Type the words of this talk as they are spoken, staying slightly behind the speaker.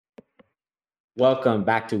Welcome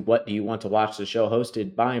back to What Do You Want to Watch, the show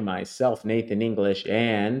hosted by myself, Nathan English,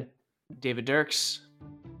 and David Dirks.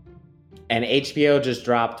 And HBO just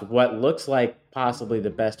dropped what looks like possibly the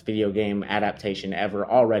best video game adaptation ever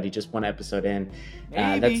already, just one episode in.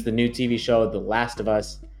 That's the new TV show, The Last of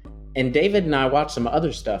Us. And David and I watched some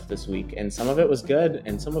other stuff this week, and some of it was good,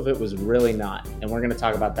 and some of it was really not. And we're going to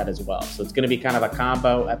talk about that as well. So it's going to be kind of a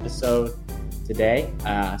combo episode today.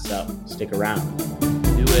 So stick around.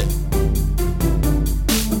 Do it.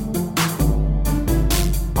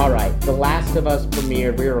 All right, The Last of Us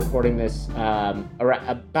premiered. We were recording this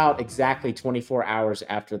about exactly 24 hours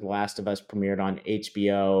after The Last of Us premiered on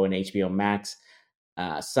HBO and HBO Max.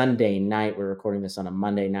 Sunday night, we're recording this on a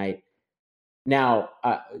Monday night. Now,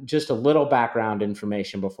 just a little background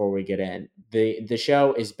information before we get in. The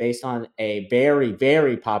show is based on a very,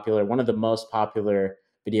 very popular, one of the most popular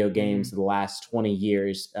video games of the last 20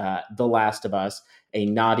 years, The Last of Us, a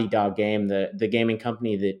Naughty Dog game, the gaming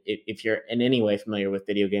company that, if you're in any way familiar with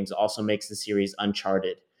video games, also makes the series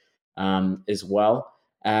Uncharted as well.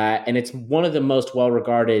 And it's one of the most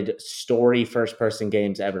well-regarded story first-person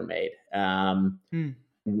games ever made. In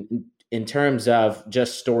terms of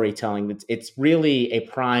just storytelling, it's really a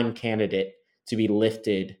prime candidate to be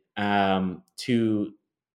lifted to,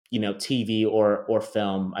 TV or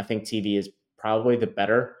film. I think TV is probably the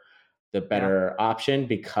better option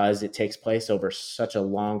because it takes place over such a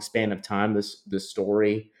long span of time. The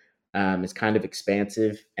story is kind of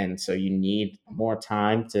expansive, and so you need more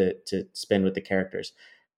time to spend with the characters.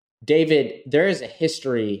 David, there is a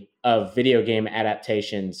history of video game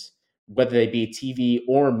adaptations, whether they be TV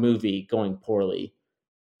or movie, going poorly.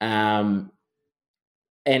 And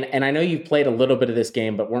I know you played a little bit of this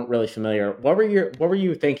game, but weren't really familiar. What were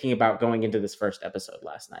you thinking about going into this first episode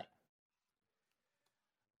last night?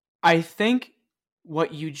 I think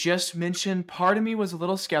what you just mentioned, part of me was a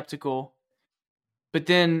little skeptical, but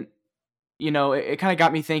then, it kind of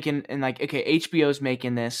got me thinking and like, okay, HBO's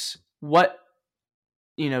making this. What,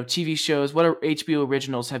 TV shows, what HBO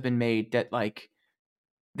originals have been made that like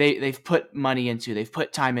they've put money into, they've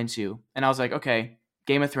put time into. And I was like, okay,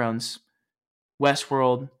 Game of Thrones,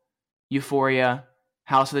 Westworld, Euphoria,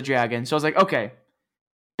 House of the Dragon. So I was like, okay,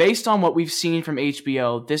 based on what we've seen from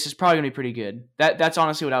HBO, this is probably gonna be pretty good. That's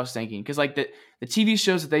honestly what I was thinking. Because like the TV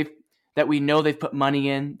shows that we know they've put money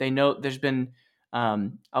in, they know there's been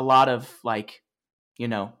a lot of like,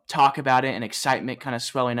 talk about it and excitement kind of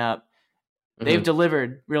swelling up. Mm-hmm. They've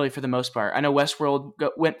delivered really for the most part. I know Westworld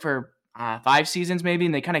went for 5 seasons maybe,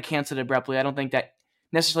 and they kind of canceled abruptly. I don't think that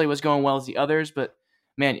necessarily was going well as the others, but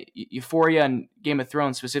man, Euphoria and Game of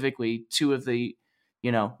Thrones specifically, two of the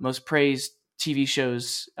most praised TV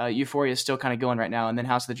shows. Euphoria is still kind of going right now, and then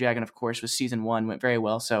House of the Dragon, of course, was season 1, went very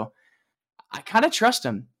well. So I kind of trust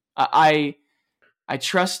them. I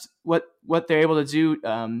trust what they're able to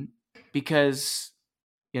do because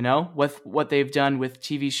with what they've done with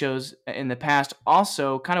TV shows in the past.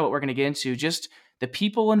 Also, kind of what we're going to get into, just the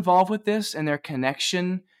people involved with this and their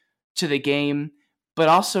connection to the game, but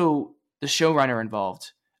also the showrunner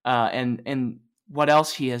involved and what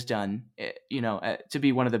else he has done. To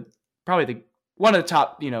be one of the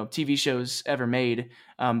top TV shows ever made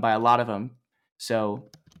by a lot of them. So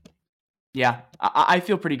yeah, I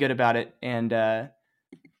feel pretty good about it, and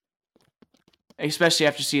especially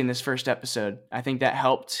after seeing this first episode, I think that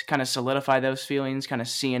helped kind of solidify those feelings, kind of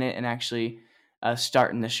seeing it and actually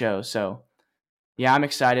starting the show. So yeah, I'm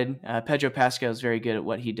excited. Pedro Pascal is very good at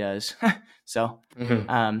what he does. So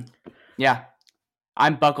yeah,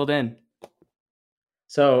 I'm buckled in.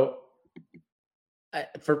 So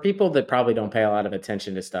for people that probably don't pay a lot of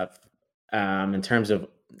attention to stuff in terms of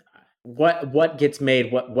what gets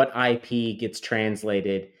made, what IP gets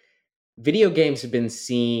translated, video games have been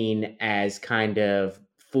seen as kind of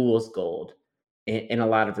fool's gold in a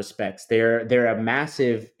lot of respects. They're a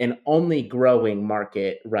massive and only growing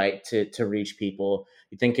market, right, to reach people.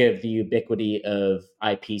 You think of the ubiquity of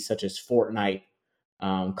IP such as Fortnite,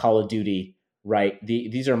 Call of Duty, right?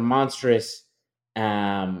 These are monstrous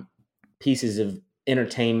pieces of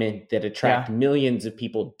entertainment that attract millions of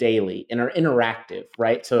people daily and are interactive,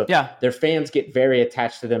 right? So their fans get very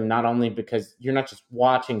attached to them, not only because you're not just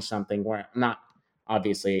watching something where not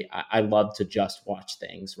obviously I love to just watch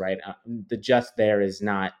things, right? The just there is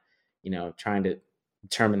not, trying to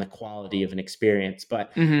determine the quality of an experience,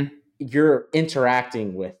 but you're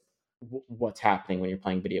interacting with what's happening when you're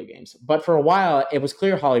playing video games. But for a while, it was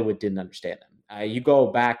clear Hollywood didn't understand them. You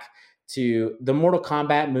go back to the Mortal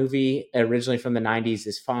Kombat movie, originally from the 90s,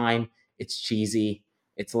 is fine. It's cheesy.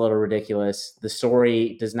 It's a little ridiculous. The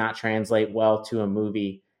story does not translate well to a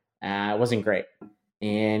movie. It wasn't great.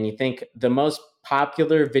 And you think the most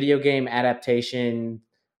popular video game adaptation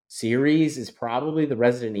series is probably the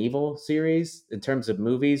Resident Evil series in terms of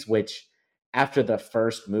movies, which after the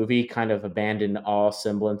first movie kind of abandoned all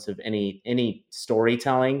semblance of any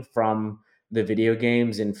storytelling from the video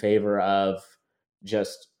games in favor of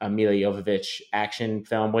just a Mila Jovovich action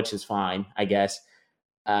film, which is fine, I guess.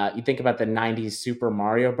 You think about the 90s Super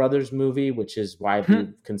Mario Brothers movie, which is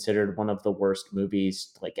widely considered one of the worst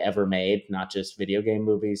movies like ever made, not just video game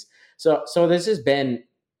movies. So this has been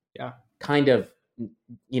Yeah. kind of,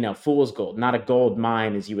 fool's gold, not a gold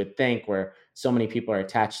mine as you would think, where so many people are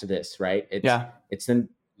attached to this, right? It's then,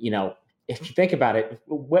 if you think about it,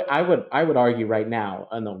 what I would argue right now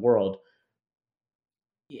in the world,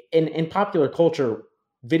 in popular culture,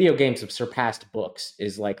 video games have surpassed books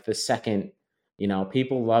is like the second.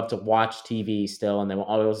 People love to watch TV still, and they will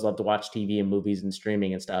always love to watch TV and movies and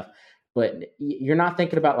streaming and stuff. But you're not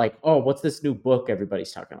thinking about like, oh, what's this new book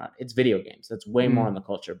everybody's talking about? It's video games. That's way more in the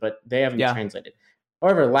culture, but they haven't translated.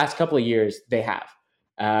 However, the last couple of years, they have.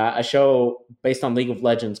 A show based on League of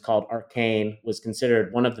Legends called Arcane was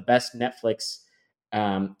considered one of the best Netflix.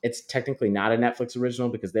 It's technically not a Netflix original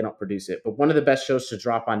because they don't produce it, but one of the best shows to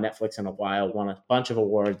drop on Netflix in a while. Won a bunch of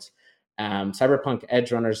awards. Cyberpunk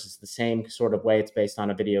Edge Runners is the same sort of way. It's based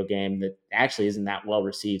on a video game that actually isn't that well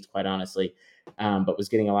received, quite honestly, but was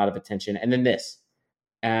getting a lot of attention. And then this.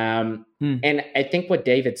 And I think what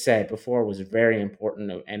David said before was very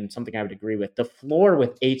important and something I would agree with. The floor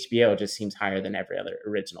with HBO just seems higher than every other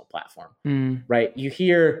original platform, right? You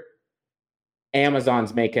hear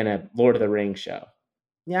Amazon's making a Lord of the Rings show.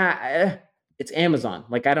 Yeah, it's Amazon.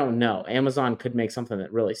 Like, I don't know. Amazon could make something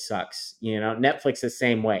that really sucks. Netflix the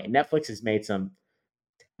same way. Netflix has made some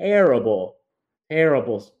terrible,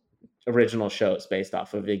 terrible original shows based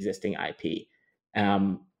off of existing IP,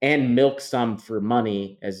 and milk some for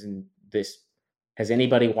money. As in this, has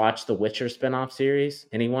anybody watched the Witcher spinoff series?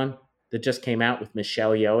 Anyone that just came out with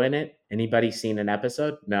Michelle Yeoh in it? Anybody seen an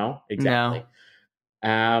episode? No, exactly.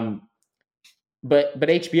 No. But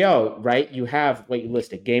HBO, right? You have what you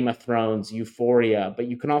listed: Game of Thrones, Euphoria, but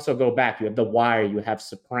you can also go back. You have The Wire, you have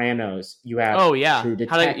Sopranos, you have True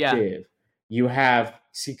Detective, you have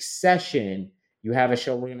Succession, you have a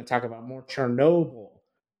show we're going to talk about more, Chernobyl,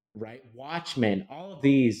 right? Watchmen, all of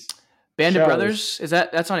these. Band of Brothers,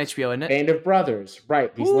 that's on HBO, isn't it? Band of Brothers,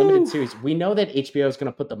 right? These limited series. We know that HBO is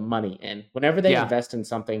going to put the money in. Whenever they invest in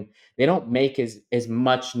something, they don't make as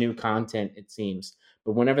much new content, it seems.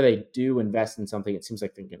 But whenever they do invest in something, it seems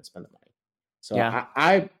like they're going to spend the money. So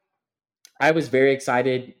I was very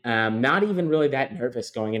excited. Not even really that nervous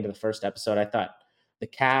going into the first episode. I thought the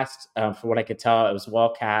cast, for what I could tell, it was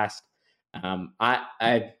well cast.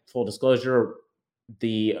 I full disclosure,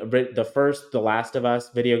 the Last of Us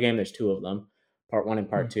video game, there's two of them, part 1 and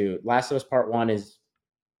part 2. Last of Us part 1 is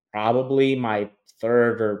probably my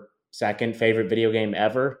third or second favorite video game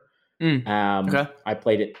ever. I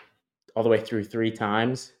played it all the way through 3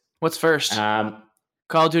 times. What's first? Call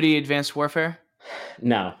of Duty Advanced Warfare?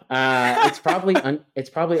 No. It's probably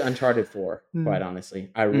Uncharted 4, quite honestly.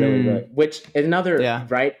 I really which another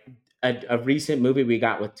right, a recent movie we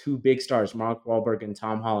got with 2 big stars, Mark Wahlberg and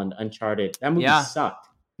Tom Holland, Uncharted. That movie sucked.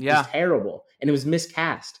 It was terrible, and it was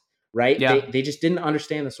miscast, right? They just didn't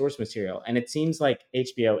understand the source material, and it seems like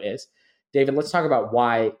HBO is. David, let's talk about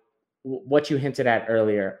what you hinted at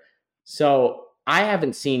earlier. So I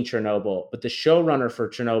haven't seen Chernobyl, but the showrunner for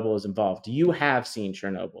Chernobyl is involved. You have seen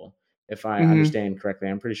Chernobyl, if I understand correctly.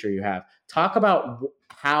 I'm pretty sure you have. Talk about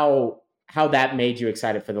how that made you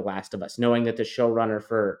excited for The Last of Us, knowing that the showrunner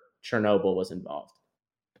for Chernobyl was involved.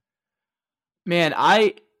 Man,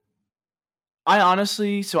 I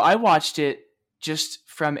honestly, so I watched it just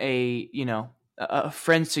from a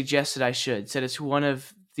friend suggested I should. Said it's one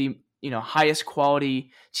of the highest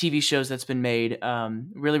quality TV shows that's been made.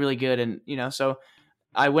 Really, really good. And, so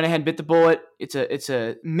I went ahead and bit the bullet. It's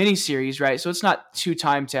a mini series, right? So it's not too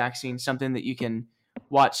time taxing, something that you can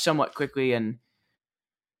watch somewhat quickly. And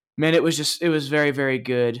man, it was very, very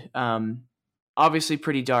good. Obviously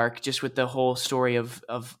pretty dark just with the whole story of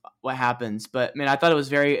what happens. But man, I thought it was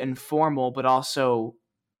very informal, but also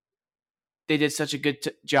they did such a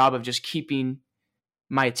good job of just keeping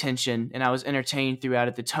my attention, and I was entertained throughout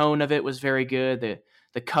it. The tone of it was very good.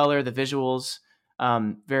 The color, the visuals,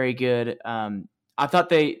 very good. I thought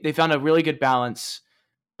they found a really good balance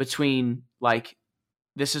between like,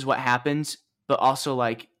 this is what happens, but also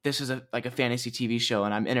like, this is a fantasy TV show,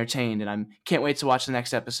 and I'm entertained, and can't wait to watch the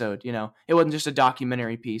next episode. It wasn't just a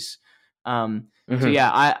documentary piece. So yeah,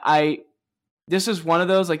 I this is one of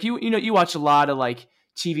those, like, you watch a lot of like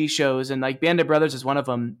TV shows, and like Band of Brothers is one of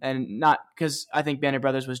them, and not because I think Band of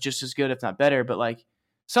Brothers was just as good, if not better, but like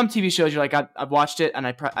some TV shows you're like, I've watched it and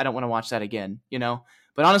I don't want to watch that again, you know.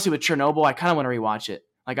 But honestly, with Chernobyl, I kind of want to rewatch it.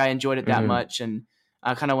 Like I enjoyed it that Hmm. much, and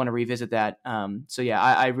I kind of want to revisit that. So yeah,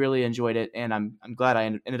 I really enjoyed it, and I'm glad I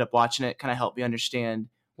ended up watching it. Kind of helped me understand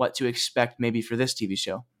what to expect maybe for this TV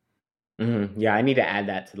show. Hmm. Yeah, I need to add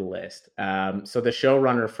that to the list. So the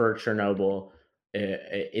showrunner for Chernobyl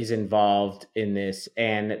is involved in this,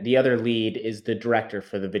 and the other lead is the director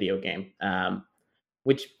for the video game.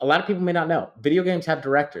 Which a lot of people may not know. Video games have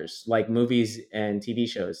directors, like movies and TV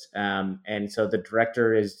shows, and so the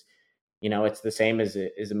director is, it's the same as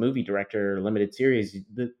a movie director or limited series.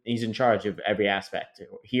 He's in charge of every aspect.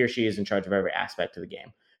 He or she is in charge of every aspect of the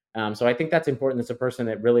game. So I think that's important. It's a person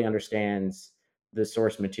that really understands the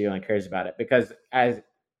source material and cares about it. Because as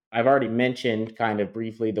I've already mentioned, kind of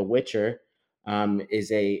briefly, The Witcher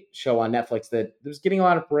is a show on Netflix that was getting a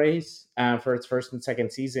lot of praise for its first and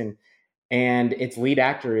second season, and its lead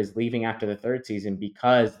actor is leaving after the third season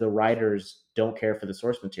because the writers don't care for the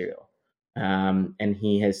source material. And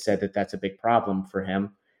he has said that that's a big problem for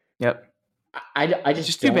him. Yep. I It's just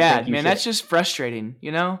just too don't think bad, you man. should. That's just frustrating,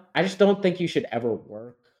 you know? I just don't think you should ever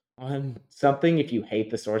work on something if you hate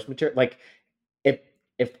the source material. Like if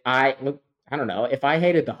if I look, I don't know, if I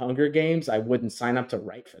hated the Hunger Games, I wouldn't sign up to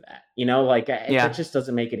write for that. Like that Yeah. just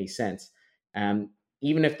doesn't make any sense. Um,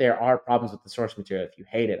 Even if there are problems with the source material, if you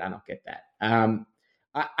hate it, I don't get that.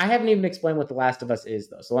 I haven't even explained what The Last of Us is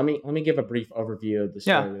though, so let me give a brief overview of the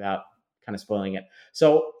Yeah. story without kind of spoiling it.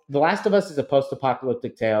 So The Last of Us is a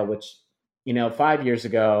post-apocalyptic tale, which 5 years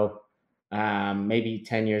ago, maybe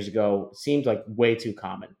 10 years ago, seemed like way too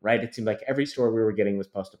common, right? It seemed like every story we were getting was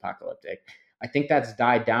post-apocalyptic. I think that's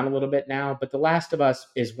died down a little bit now, but The Last of Us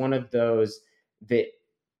is one of those that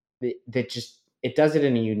that just it does it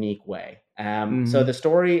in a unique way. So the Hmm.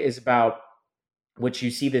 story is about, which you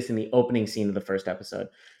see this in the opening scene of the first episode.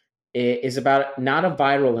 It is about not a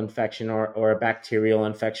viral infection or a bacterial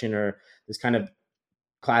infection or this kind of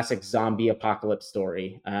classic zombie apocalypse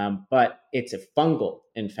story, but it's a fungal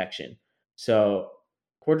infection. So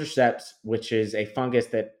cordyceps, which is a fungus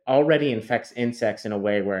that already infects insects in a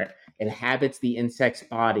way where it inhabits the insect's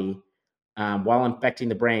body while infecting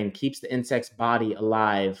the brain, keeps the insect's body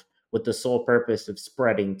alive with the sole purpose of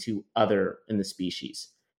spreading to other in the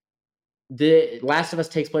species. The Last of Us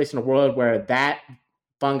takes place in a world where that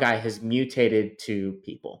fungi has mutated to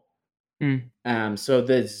people. Mm. So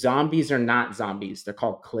the zombies are not zombies; they're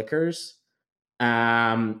called clickers,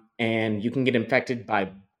 and you can get infected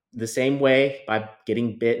by the same way by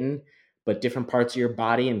getting bitten, but different parts of your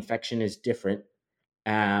body infection is different.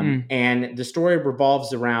 Mm. And the story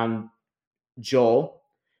revolves around Joel,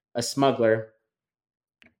 a smuggler,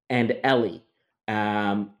 and Ellie,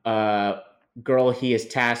 a girl he is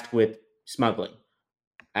tasked with smuggling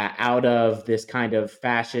out of this kind of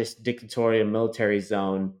fascist dictatorial military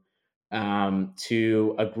zone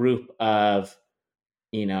to a group of,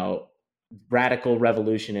 you know, radical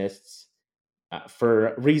revolutionists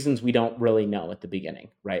for reasons we don't really know at the beginning,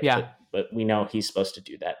 right? Yeah. But we know he's supposed to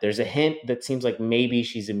do that. There's a hint that seems like maybe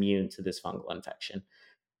she's immune to this fungal infection.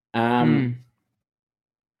 Um, Mm.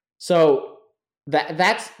 so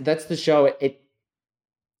that's the show.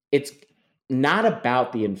 It's not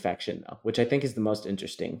about the infection though, which I think is the most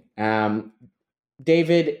interesting.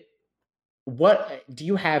 David, what do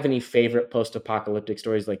you have any favorite post-apocalyptic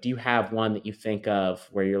stories? Like, do you have one that you think of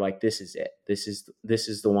where you're like, this is it? This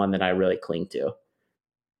is the one that I really cling to.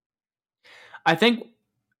 I think,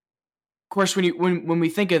 of course, when we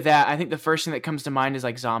think of that, I think the first thing that comes to mind is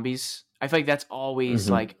like zombies. I feel like that's always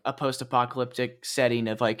Hmm. like a post-apocalyptic setting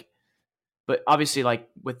of like, but obviously like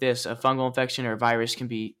with this, a fungal infection or a virus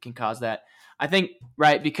can cause that. I think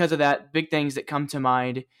right because of that, big things that come to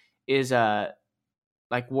mind is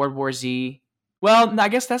like World War Z. Well, I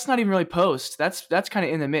guess that's not even really post. That's kind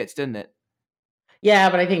of in the midst, isn't it?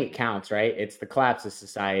 Yeah, but I think it counts, right? It's the collapse of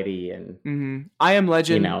society, and I Am you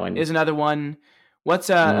Legend know, and is another one. What's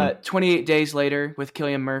 28 Days Later with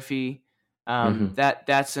Killian Murphy? mm-hmm.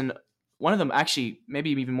 That's an one of them actually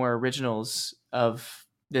maybe even more originals of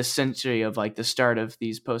this century of like the start of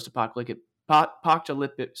these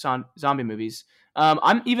apocalyptic zombie movies.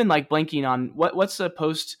 I'm even like blanking on what's a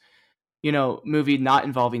post movie not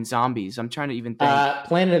involving zombies. I'm trying to even think.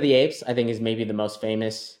 Planet of the Apes, I think, is maybe the most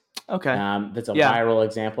famous. Okay. That's a Yeah. viral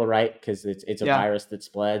example, right? Because it's a Yeah. virus that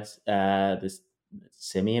spreads. This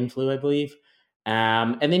simian flu, I believe.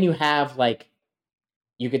 And then you have like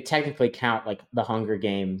you could technically count like the Hunger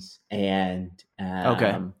Games and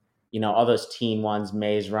Okay. all those teen ones,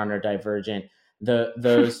 Maze Runner, Divergent.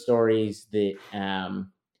 Those stories that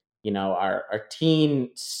are teen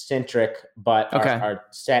centric, but Okay. are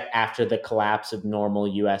set after the collapse of normal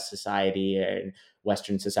U.S. society and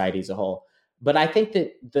Western society as a whole. But I think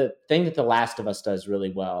that the thing that The Last of Us does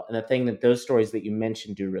really well, and the thing that those stories that you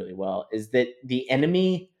mentioned do really well, is that the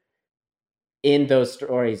enemy in those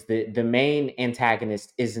stories, the main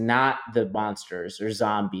antagonist is not the monsters or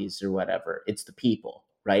zombies or whatever. It's the people,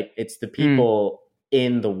 right? It's the Mm. people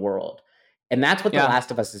in the world. And that's what The Yeah.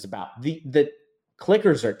 Last of Us is about. The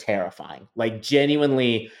clickers are terrifying. Like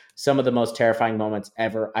genuinely some of the most terrifying moments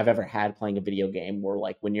I've ever had playing a video game were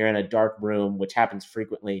like when you're in a dark room, which happens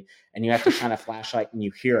frequently, and you have to shine a flashlight and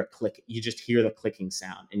you hear a click, you just hear the clicking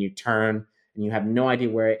sound and you turn and you have no idea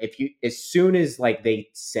where. If you, as soon as like they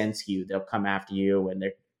sense you, they'll come after you, and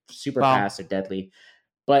they're super Wow. fast, they're deadly.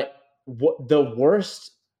 But the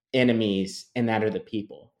worst enemies in that are the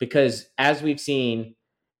people, because as we've seen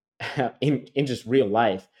in just real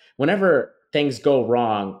life, whenever things go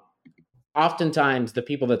wrong, oftentimes the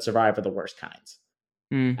people that survive are the worst kinds,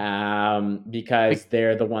 Mm. because Like,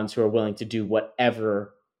 they're the ones who are willing to do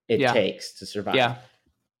whatever it yeah. takes to survive. Yeah.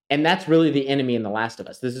 And that's really the enemy in The Last of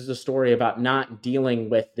Us. This is a story about not dealing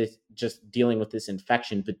with this, just dealing with this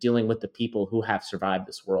infection, but dealing with the people who have survived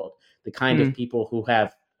this world, the kind of Mm. people who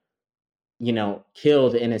have,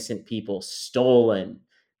 killed innocent people, stolen,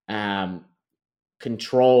 um,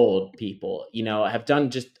 controlled people, have done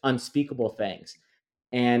just unspeakable things.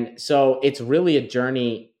 And so it's really a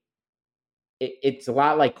journey. It's a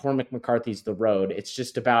lot like Cormac McCarthy's The Road. It's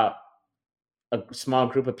just about a small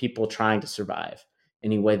group of people trying to survive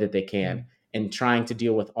any way that they can Mm. and trying to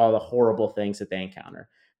deal with all the horrible things that they encounter.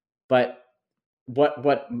 But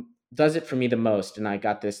what does it for me the most, and I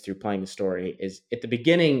got this through playing the story, is at the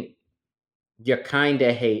beginning you kind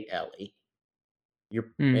of hate Ellie.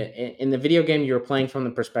 You're Mm. in the video game, you're playing from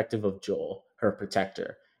the perspective of Joel, her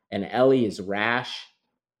protector, and Ellie is rash.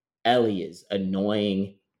 Ellie is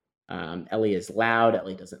annoying. Ellie is loud.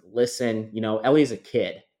 Ellie doesn't listen. Ellie's a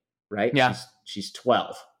kid, right? Yeah. She's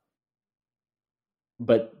 12,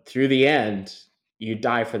 but through the end, you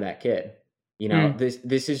die for that kid. Mm.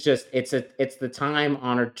 This is just, it's the time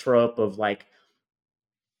honored trope of like,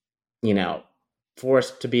 you know,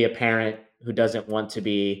 forced to be a parent who doesn't want to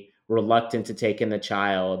be, reluctant to take in the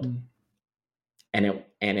child, Mm.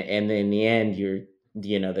 and in the end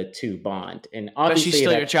the two bond. And But she's obviously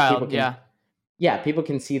still your that people child. can, Yeah. yeah, people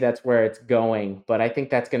can see that's where it's going, but I think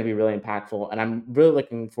that's going to be really impactful, and I'm really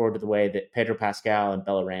looking forward to the way that Pedro Pascal and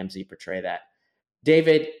Bella Ramsey portray that.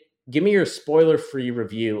 David, give me your spoiler-free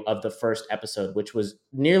review of the first episode, which was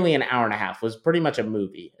nearly an hour and a half. It was pretty much a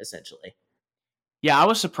movie, essentially. Yeah. I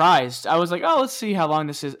was surprised. I was like, oh, let's see how long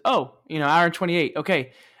this is. Oh, hour and 28.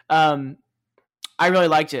 Okay. Um, I really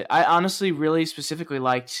liked it. I honestly really specifically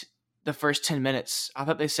liked the first 10 minutes. I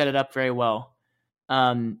thought they set it up very well.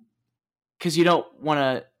 Because you don't want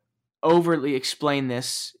to overly explain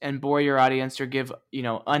this and bore your audience or give,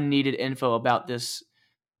 unneeded info about this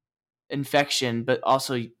infection, but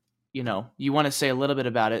also, you want to say a little bit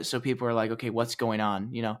about it so people are like, okay, what's going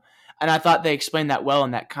on? And I thought they explained that well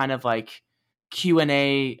in that kind of like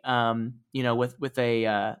Q&A, with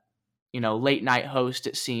a, late night host,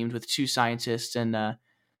 it seemed, with two scientists. And,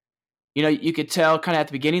 you could tell kind of at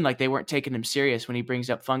the beginning, like they weren't taking him serious when he brings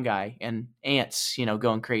up fungi and ants,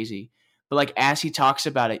 going crazy. But like as he talks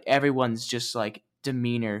about it, everyone's just like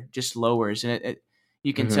demeanor just lowers, and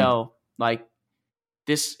you can Mm-hmm. tell like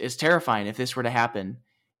this is terrifying if this were to happen.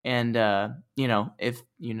 And if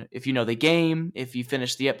you know the game, if you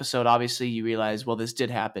finish the episode, obviously you realize, well, this did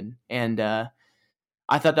happen. And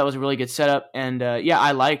I thought that was a really good setup. And yeah,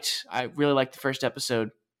 I really liked the first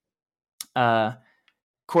episode. Of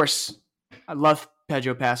course, I love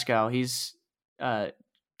Pedro Pascal. He's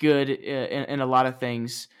good in a lot of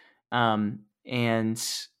things. And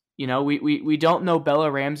we don't know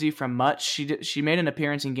Bella Ramsey from much. She made an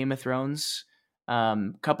appearance in Game of Thrones,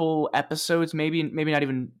 couple episodes, maybe not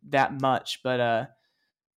even that much. But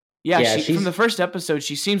yeah, Yeah, she from the she's first episode,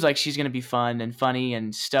 she seems like she's going to be fun and funny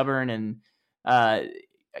and stubborn, and uh,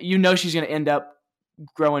 she's going to end up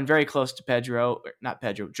growing very close to not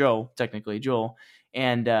Pedro, Joel, technically Joel,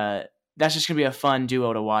 and that's just gonna be a fun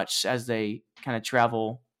duo to watch as they kind of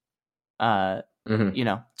travel, uh,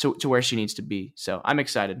 mhm, to where she needs to be. So I'm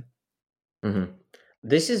excited. mhm.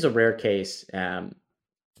 This is a rare case,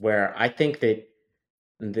 where I think that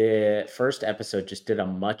the first episode just did a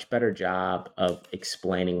much better job of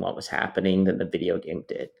explaining what was happening than the video game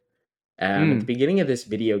did. At the Mm. beginning of this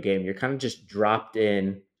video game, you're kind of just dropped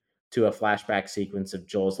in to a flashback sequence of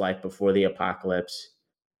Joel's life before the apocalypse.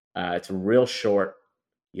 It's real short.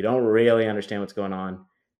 You don't really understand what's going on,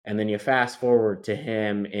 and then you fast forward to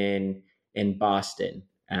him in Boston,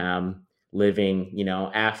 living,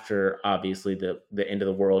 after obviously the end of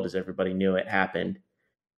the world as everybody knew it happened.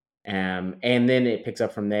 And then it picks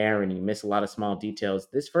up from there, and you miss a lot of small details.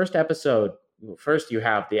 This first episode, first you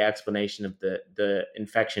have the explanation of the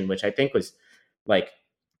infection, which I think was like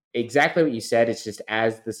exactly what you said. It's just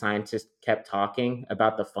as the scientist kept talking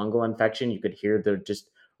about the fungal infection, you could hear the just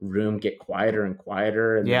room get quieter and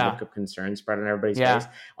quieter, and the Yeah. look of concern spread on everybody's face.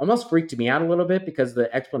 Yeah. Almost freaked me out a little bit because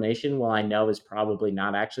the explanation, while I know is probably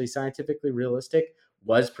not actually scientifically realistic,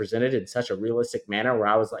 was presented in such a realistic manner where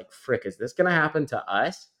I was like, frick, is this going to happen to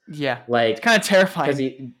us? Yeah. It's Like, kind of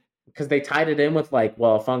terrifying. because they tied it in with like,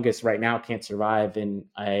 well, a fungus right now can't survive in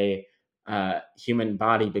a human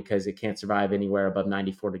body because it can't survive anywhere above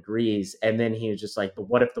 94 degrees. And then he was just like, but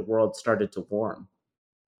what if the world started to warm?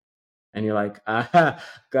 And you're like,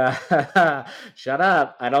 shut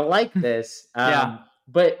up. I don't like this. Yeah.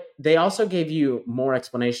 But they also gave you more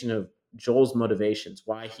explanation of Joel's motivations,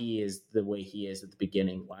 why he is the way he is at the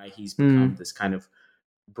beginning, why he's become this kind of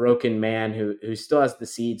broken man who still has the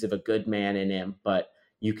seeds of a good man in him, but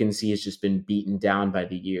you can see he's just been beaten down by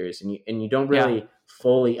the years, and you don't really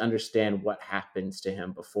fully understand what happens to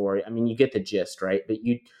him before. I mean, you get the gist, right? But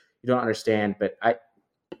you don't understand. But I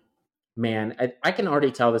can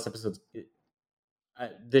already tell this episode,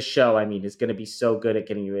 this show, I mean, is going to be so good at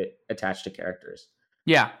getting you attached to characters.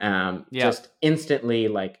 Yeah. Just instantly,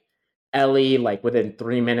 like Ellie, like within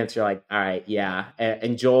 3 minutes, you're like, all right, yeah.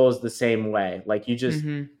 And Joel's the same way. Like you just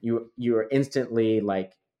you are instantly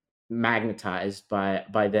like magnetized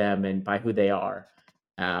by them and by who they are.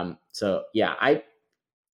 So yeah,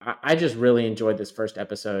 I just really enjoyed this first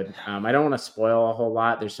episode. I don't want to spoil a whole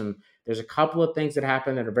lot. There's a couple of things that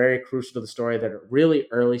happen that are very crucial to the story that are really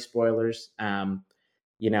early spoilers.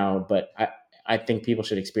 But I think people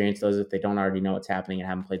should experience those if they don't already know what's happening and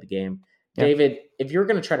haven't played the game. Yeah. David, if you're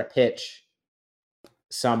going to try to pitch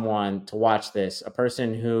someone to watch this, a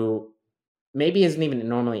person who maybe isn't even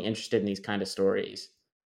normally interested in these kind of stories,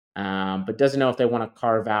 but doesn't know if they want to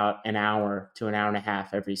carve out an hour to an hour and a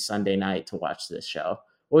half every Sunday night to watch this show,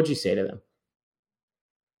 what would you say to them?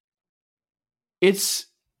 It's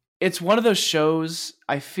one of those shows,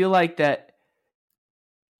 I feel like, that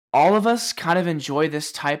all of us kind of enjoy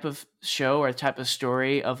this type of show or type of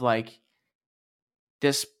story of like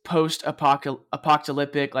this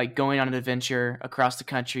post-apocalyptic, like going on an adventure across the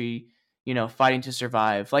country, fighting to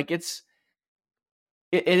survive. Like it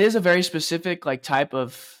is a very specific like type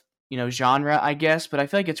of genre, I guess, but I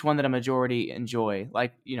feel like it's one that a majority enjoy,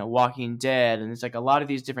 like Walking Dead, and it's like a lot of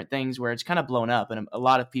these different things where it's kind of blown up, and a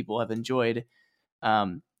lot of people have enjoyed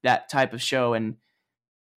that type of show. And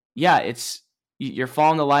yeah, you're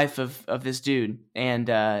following the life of this dude, and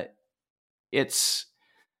it's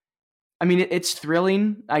it's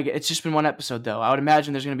thrilling. It's just been one episode though. I would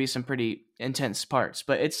imagine there's going to be some pretty intense parts,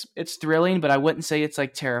 but it's thrilling. But I wouldn't say it's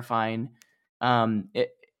like terrifying.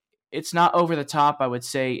 It's not over the top, I would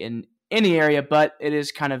say, in any area, but it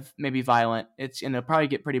is kind of maybe violent. It'll probably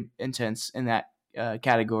get pretty intense in that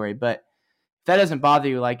category. But if that doesn't bother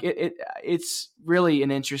you, like it's really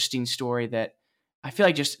an interesting story that I feel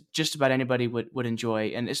like just about anybody would enjoy,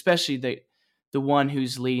 and especially the one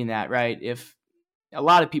who's leading that, right? If a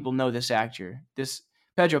lot of people know this actor, this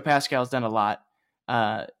Pedro Pascal's done a lot,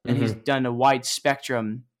 and he's done a wide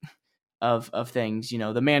spectrum of things. The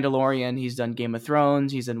Mandalorian, he's done Game of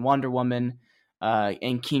Thrones, he's done Wonder Woman,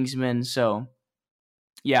 and Kingsman. So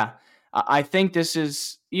yeah, I think this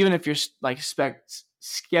is, even if you're like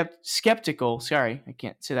skeptical. Sorry, I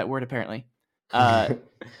can't say that word apparently.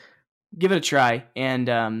 Give it a try,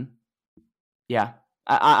 and yeah,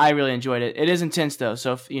 I really enjoyed it. It is intense though,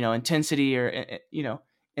 so if intensity or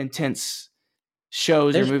intense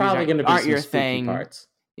shows There's or movies probably going to be aren't some your spooky thing. parts.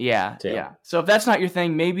 Yeah, too. yeah. So if that's not your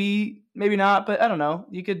thing, maybe not. But I don't know.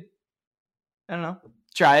 You could, I don't know,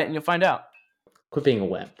 try it and you'll find out. Quit being a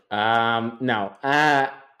wimp. No. I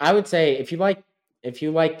would say if you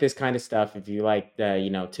like this kind of stuff, if you like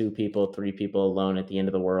the 2 people, 3 people alone at the end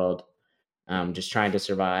of the world, just trying to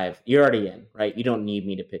survive, you're already in, right? You don't need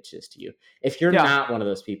me to pitch this to you. If you're not one of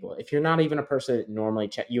those people, if you're not even a person that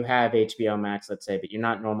normally you have HBO Max, let's say, but you're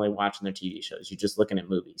not normally watching their TV shows, you're just looking at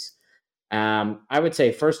movies. I would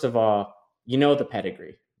say, first of all, the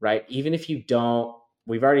pedigree, right? Even if you don't,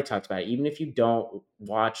 we've already talked about it. Even if you don't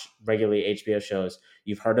watch regularly HBO shows,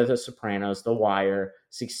 you've heard of The Sopranos, The Wire,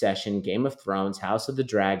 Succession, Game of Thrones, House of the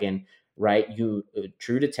Dragon, right?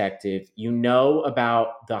 True Detective. You know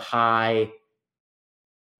about the high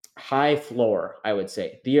floor, I would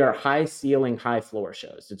say. They are high ceiling, high floor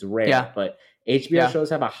shows. It's rare, but HBO shows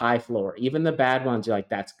have a high floor. Even the bad ones, you're like,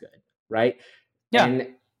 that's good, right? Yeah.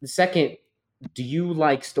 And the second, do you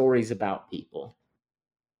like stories about people?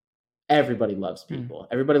 everybody loves Hmm. people.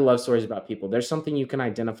 Everybody loves stories about people. There's something you can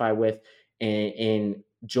identify with in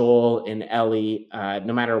Joel and Ellie,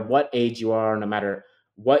 no matter what age you are, no matter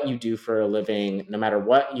what you do for a living, no matter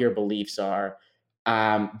what your beliefs are.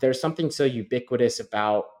 There's something so ubiquitous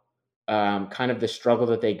about kind of the struggle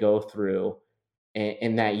that they go through,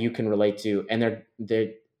 and that you can relate to. And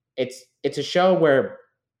it's a show where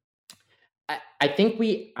I think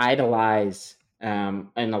we idolize, in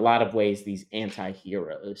a lot of ways, these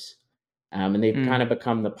anti-heroes, and they've Hmm. kind of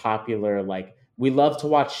become the popular, like, we love to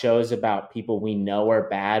watch shows about people we know are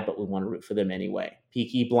bad, but we want to root for them anyway.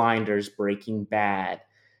 Peaky Blinders, Breaking Bad,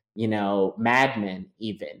 Mad Men,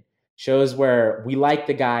 even shows where we like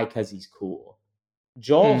the guy because he's cool.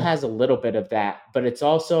 Joel Hmm. has a little bit of that, but it's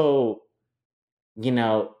also, you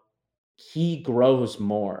know, he grows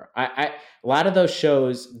more. A lot of those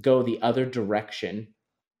shows go the other direction,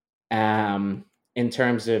 in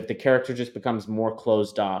terms of the character just becomes more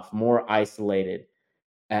closed off, more isolated,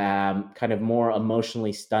 kind of more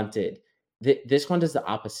emotionally stunted. This one does the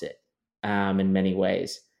opposite, in many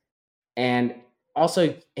ways. And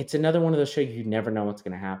also, it's another one of those shows you never know what's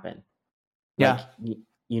going to happen. Like, Yeah.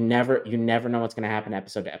 you never know what's going to happen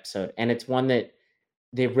episode to episode. And it's one that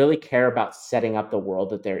they really care about setting up the world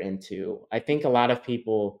that they're into. I think a lot of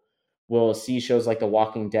people will see shows like The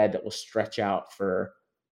Walking Dead that will stretch out for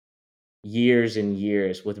years and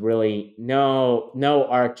years with really no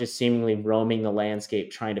arc, just seemingly roaming the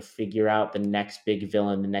landscape trying to figure out the next big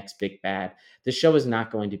villain, the next big bad. The show is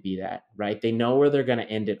not going to be that, right? They know where they're going to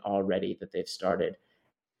end it already, that they've started.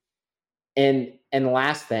 And the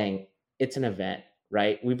last thing, it's an event,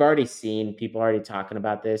 right? We've already seen people already talking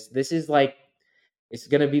about this. This is like, it's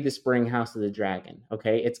going to be the spring House of the Dragon.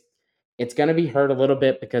 Okay, it's going to be hurt a little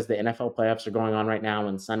bit because the NFL playoffs are going on right now,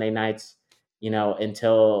 and Sunday nights,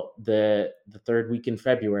 until the third week in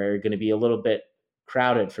February, are going to be a little bit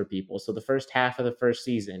crowded for people. So the first half of the first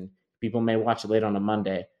season, people may watch it late on a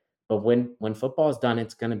Monday. But when football is done,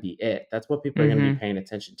 it's going to be it. That's what people are going to be Hmm. paying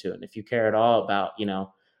attention to. And if you care at all about,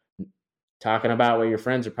 talking about what your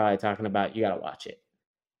friends are probably talking about, you got to watch it.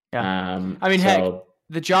 Yeah. Um, I mean, heck, so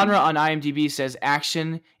the genre on IMDb says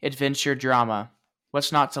action, adventure, drama.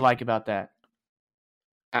 What's not to like about that?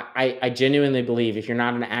 I genuinely believe if you're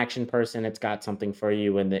not an action person, it's got something for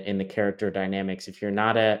you in the character dynamics. If you're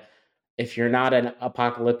not an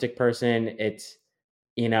apocalyptic person, it's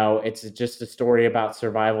just a story about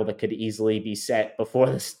survival that could easily be set before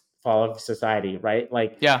the fall of society, right?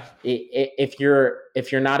 Like, Yeah. if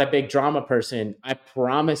you're not a big drama person, I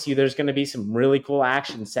promise you, there's going to be some really cool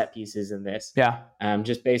action set pieces in this, Yeah.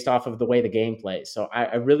 just based off of the way the game plays. So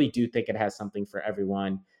I really do think it has something for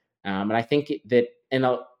everyone, and I think that in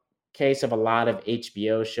a case of a lot of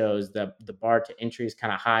HBO shows, the bar to entry is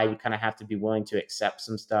kind of high. You kind of have to be willing to accept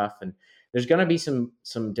some stuff, and there's going to be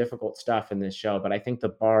some difficult stuff in this show, but I think the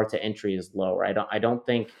bar to entry is lower. I don't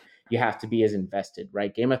think you have to be as invested,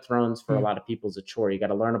 right? Game of Thrones for a Hmm. lot of people is a chore. You got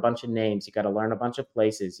to learn a bunch of names, you got to learn a bunch of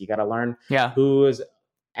places, you got to learn Yeah. who is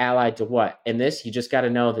allied to what. In this, you just got to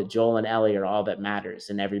know that Joel and Ellie are all that matters,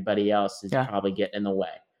 and everybody else is Yeah. probably getting in the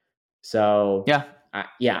way. So, Yeah.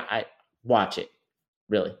 I watch it.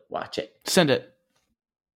 Really, watch it. Send it.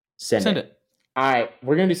 Send Send it. it. All right,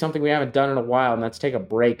 we're gonna do something we haven't done in a while, and let's take a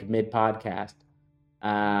break mid podcast,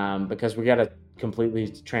 because we got to completely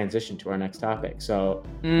transition to our next topic. So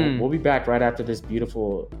we'll be back right after this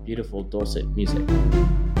beautiful, beautiful dulcet music.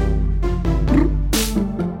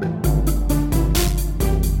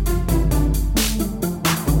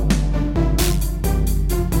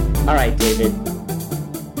 All right, David.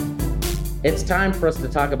 It's time for us to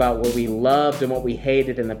talk about what we loved and what we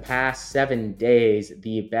hated in the past 7 days,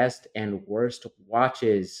 the best and worst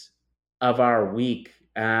watches of our week.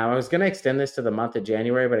 I was going to extend this to the month of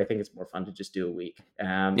January, but I think it's more fun to just do a week.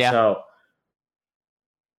 Yeah. So,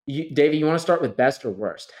 David, you want to start with best or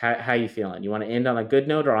worst? How you feeling? You want to end on a good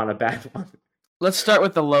note or on a bad one? Let's start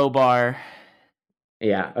with the low bar.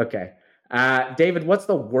 Yeah, okay. David, what's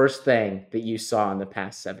the worst thing that you saw in the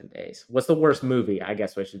past 7 days? What's the worst movie? I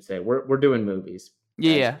guess I should say. We're doing movies, as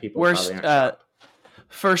Yeah. people Worst probably aren't shocked.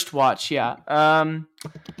 first watch, yeah.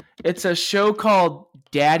 It's a show called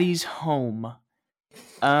Daddy's Home.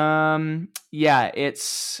 Yeah,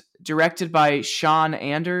 it's directed by Sean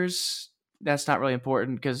Anders. That's not really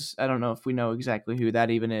important because I don't know if we know exactly who that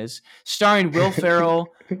even is. Starring Will Ferrell,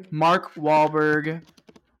 Mark Wahlberg.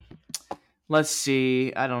 Let's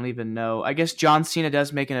see. I don't even know. I guess John Cena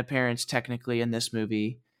does make an appearance technically in this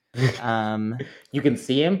movie. You can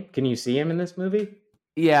see him? Can you see him in this movie?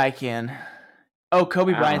 Yeah, I can. Oh,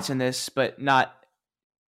 Kobe Bryant's Wow. in this, but not.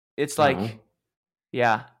 It's Oh. like,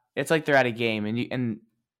 yeah, it's like they're at a game, and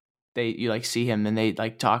you like see him and they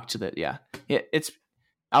like talk to the it's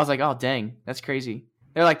I was like, oh dang, that's crazy.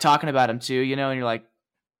 They're like talking about him too, you know, and you're like,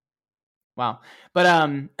 wow. But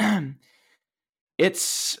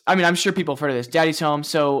it's I mean, I'm sure people have heard of this. Daddy's Home.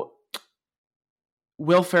 So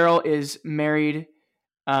Will Ferrell is married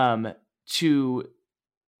to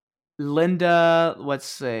Linda, let's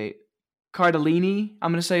say Cardellini.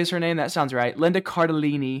 I'm gonna say is her name. That sounds right. Linda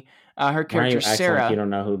Cardellini. Her Why are you character acting like you Sarah. don't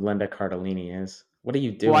know who Linda Cardellini is? What are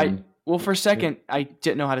you Well, doing? for a second I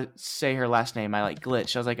didn't know how to say her last name. I like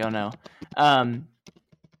glitched. I was like, oh no. Um,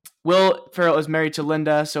 Will Ferrell is married to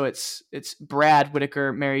Linda, so it's Brad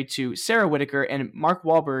Whitaker married to Sarah Whitaker, and Mark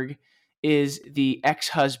Wahlberg is the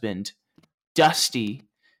ex-husband, Dusty.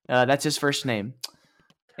 That's his first name,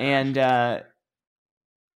 Gosh. and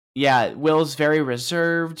yeah, Will's very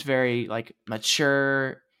reserved, very like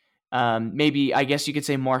mature. Maybe I guess you could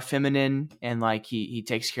say more feminine, and like he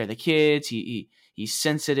takes care of the kids. He's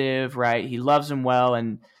sensitive, right? He loves them well,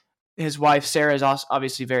 and his wife Sarah is also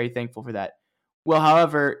obviously very thankful for that. Well,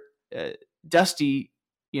 however, uh, Dusty,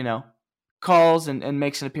 you know, calls and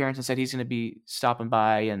makes an appearance and said he's going to be stopping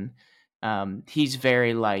by, and he's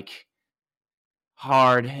very like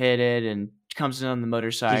hard headed and comes in on the He's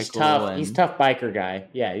motorcycle tough. He's and tough biker guy.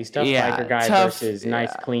 Yeah, he's tough biker yeah, guy tough. versus nice,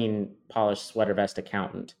 Yeah. clean, polished sweater vest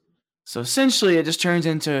accountant. So essentially, it just turns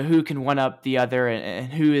into who can one up the other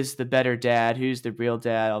and who is the better dad, who's the real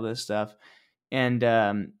dad, all this stuff. And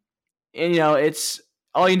and you know, it's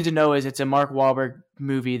all you need to know is it's a Mark Wahlberg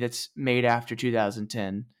movie that's made after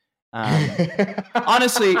 2010.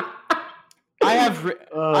 Honestly, I have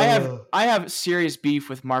I have serious beef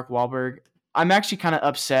with Mark Wahlberg. I'm actually kind of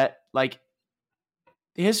upset. Like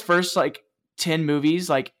his first like 10 movies,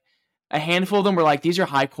 like a handful of them were like these are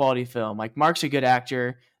high quality film. Like Mark's a good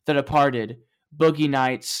actor. The Departed, Boogie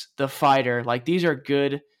Nights, The Fighter, like these are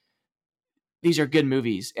good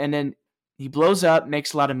movies. And then he blows up,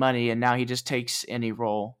 makes a lot of money, and now he just takes any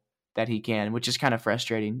role that he can, which is kind of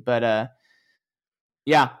frustrating. But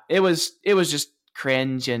yeah, it was just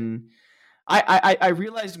cringe, and I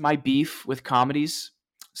realized my beef with comedies.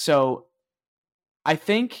 So I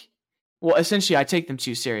think, well, essentially, I take them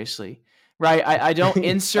too seriously, right? I don't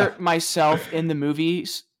insert myself in the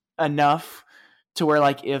movies enough to where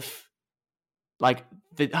like if like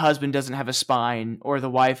the husband doesn't have a spine or the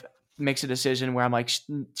wife makes a decision where I'm like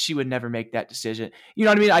she would never make that decision. You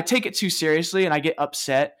know what I mean? I take it too seriously and I get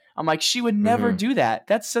upset. I'm like she would never Hmm. do that.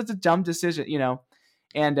 That's such a dumb decision, you know.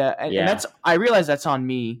 And Yeah. that's I realize that's on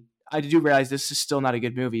me. I do realize this is still not a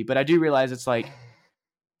good movie, but I do realize it's like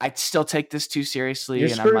I still take this too You're seriously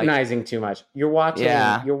and I'm like, scrutinizing too much. You're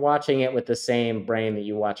yeah. watching it with the same brain that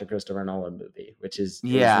you watch a Christopher Nolan movie, which is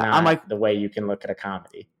Yeah. not the way you can look at a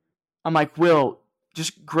comedy. I'm like, Will,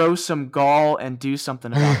 just grow some gall and do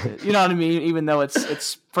something about it. You know what I mean? Even though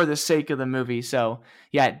it's for the sake of the movie. So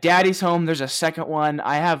yeah, Daddy's Home. There's a second one.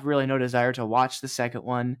 I have really no desire to watch the second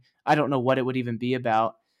one. I don't know what it would even be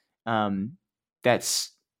about. That's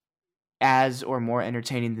as or more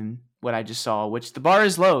entertaining than what I just saw. Which the bar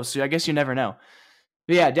is low, so I guess you never know.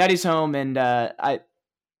 But yeah, Daddy's Home, and I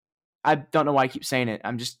don't know why I keep saying it.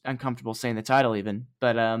 I'm just uncomfortable saying the title even.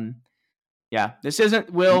 But yeah, this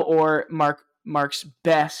isn't Will or Mark's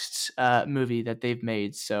best movie that they've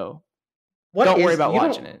made, so What don't worry is about you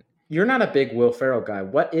watching don't it. you're not a big Will Ferrell guy.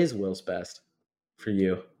 What is Will's best for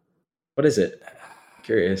you? What is it?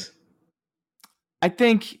 Curious. I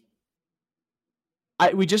think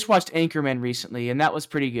we just watched Anchorman recently, and that was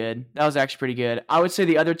pretty good. That was actually pretty good. I would say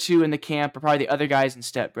the other two in the camp are probably the other guys in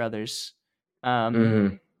Step Brothers. Um, Hmm.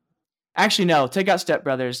 Actually, no, take out Step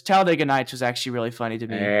Brothers. Talladega Nights was actually really funny to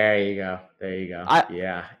me. There you go. There you go. I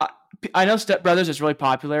Yeah. I, I know Step Brothers is really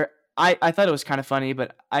popular. I thought it was kind of funny,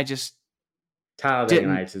 but I just Talladega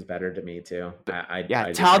didn't. Nights is better to me too. But yeah, I just think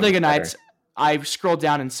it's Talladega better. Nights. I scrolled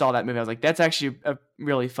down and saw that movie. I was like, that's actually a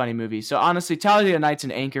really funny movie. So honestly, Talladega Nights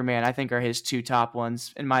and Anchorman, I think, are his two top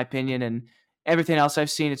ones in my opinion. And everything else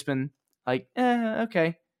I've seen, it's been like,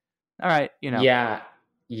 okay, all right, you know, Yeah.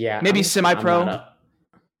 Yeah. maybe semi I'm not pro, a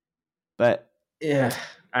but yeah.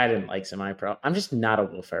 I didn't like semi pro. I'm just not a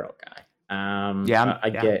Will Ferrell guy. yeah, I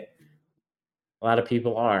yeah. get a lot of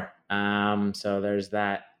people are. So there's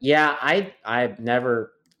that. Yeah, I've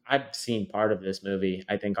seen part of this movie,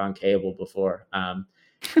 I think on cable before.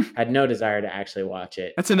 Had no desire to actually watch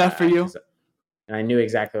it. That's enough for you. And I knew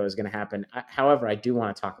exactly what was going to happen. However, I do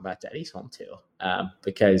want to talk about Daddy's Home too,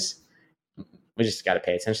 because we just got to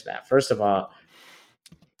pay attention to that. First of all,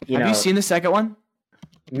 Have you seen the second one?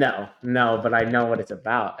 no, but I know what it's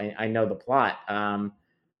about. I know the plot.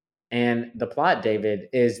 And the plot, David,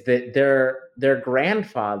 is that their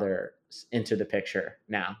grandfather's into the picture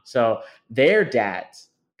now. So their dads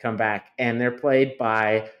come back, and they're played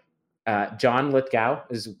by John Lithgow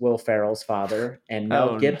is Will Ferrell's father, and Mel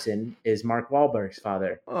Oh, Gibson is Mark Wahlberg's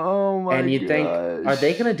father. oh my And you'd think, are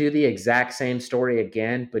they gosh. going to do the exact same story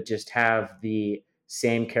again, but just have the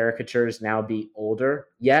same caricatures now be older?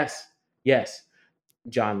 Yes, yes.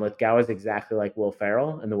 John Lithgow is exactly like Will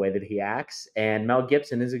Ferrell in the way that he acts, and Mel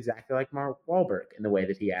Gibson is exactly like Mark Wahlberg in the way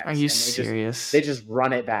that he Are acts. you And serious? they just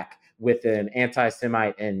run it back with an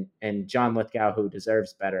anti-Semite and John Lithgow who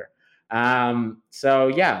deserves better. So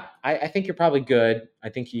yeah, I think you're probably good. I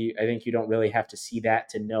think you don't really have to see that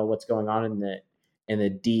to know what's going on in the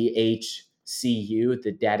DHCU,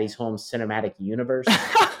 the Daddy's Home Cinematic Universe.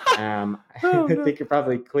 Oh I no. think you're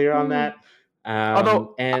probably clear on Oh. that.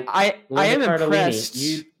 Although And I Linda am Cardellini, impressed.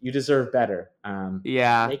 you deserve better.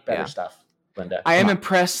 Yeah, Make better yeah. stuff, Linda. I Come am on.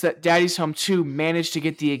 impressed that Daddy's Home 2 managed to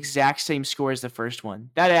get the exact same score as the first one.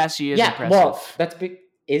 That actually is Yeah, well, impressive. that's big.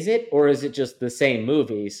 Is it or is it just the same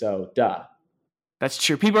movie? So, duh. That's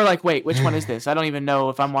true. People are like, wait, which one is this? I don't even know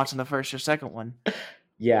if I'm watching the first or second one.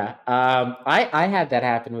 Yeah, I had that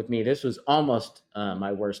happen with me. This was almost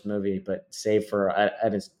my worst movie, but save for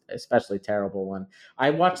an especially terrible one.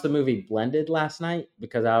 I watched the movie Blended last night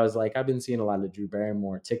because I was like, I've been seeing a lot of Drew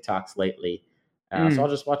Barrymore TikToks lately, so I'll Mm.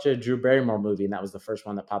 just watch a Drew Barrymore movie, and that was the first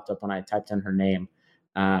one that popped up when I typed in her name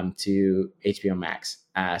to HBO Max.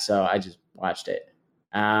 So I just watched it.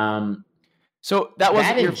 So that That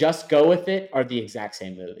wasn't your. and Just Go With It are the exact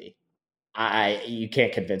same movie. You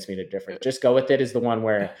can't convince me to different. Just Go With It is the one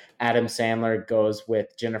where Adam Sandler goes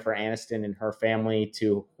with Jennifer Aniston and her family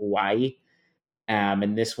to Hawaii.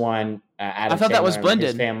 And this one, I Adam thought that was Sandler and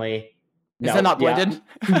his Blended. family. Is that No, not yeah,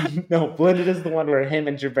 Blended? no. Blended is the one where him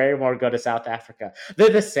and Drew Barrymore go to South Africa. They're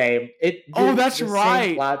the same. Oh, It's that's the same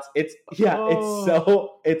right. plots.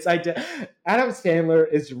 Oh, It's Adam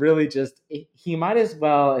Sandler is really just he might as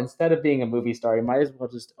well, instead of being a movie star, he might as well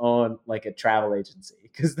just own like a travel agency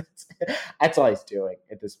because that's all he's doing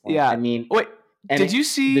at this point. I yeah. mean, Wait, and did you the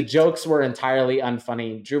see? jokes were entirely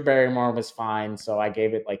unfunny. Drew Barrymore was fine, so I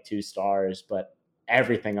gave it like 2 stars, but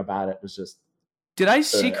everything about it was just Did I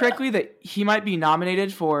see ugh. correctly that he might be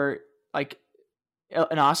nominated for like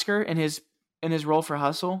an Oscar in his role for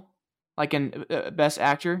Hustle, like in Best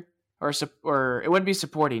Actor or it wouldn't be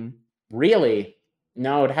supporting. Really?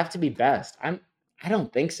 No, it'd have to be best. I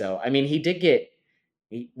don't think so. I mean, he did get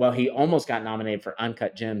he almost got nominated for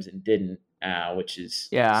Uncut Gems and didn't, which is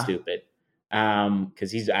Yeah. stupid.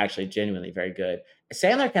 Because he's actually genuinely very good.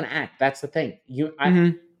 Sandler can act. That's the thing.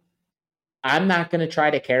 Mm-hmm. I'm not going to try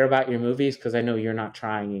to care about your movies because I know you're not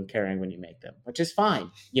trying and caring when you make them, which is fine,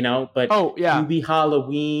 But Oh yeah. Hubie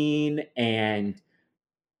Halloween and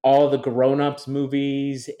all the grown-ups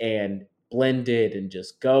movies and Blended and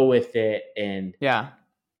Just Go With It and Yeah.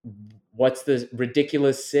 what's the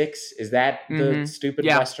Ridiculous Six? Is that the Mm-hmm. stupid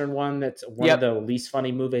Yeah. Western one that's one of Yep. the least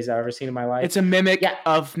funny movies I've ever seen in my life? It's a mimic Yeah,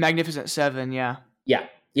 of Magnificent Seven. Yeah. yeah,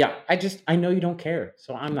 yeah. I know you don't care,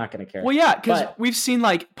 so I'm not going to care. Well, yeah, because But we've seen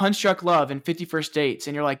like Punch Drunk Love and 51st Dates,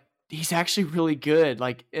 and you're like, he's actually really good,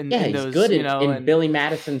 like yeah, in he's those, good in and Billy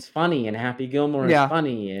Madison's funny and Happy Gilmore is yeah.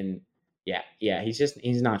 funny and yeah.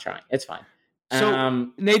 He's not trying. It's fine.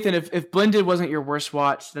 So Nathan, if Blended wasn't your worst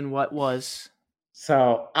watch, then what was?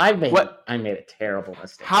 So What? I made a terrible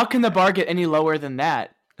mistake How can last the night. bar get any lower than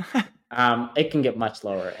that? It can get much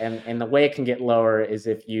lower, and the way it can get lower is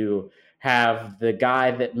if you have the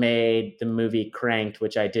guy that made the movie Cranked,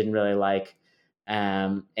 which I didn't really like,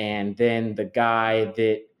 and then the guy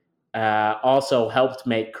that also helped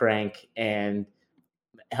make Crank and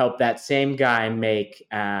helped that same guy make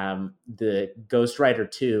the Ghost Rider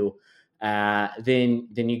 2. Then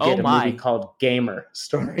you Oh get a movie my. called Gamer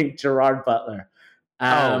starring Gerard Butler.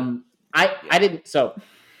 Oh I yeah. didn't so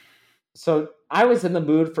I was in the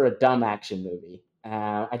mood for a dumb action movie.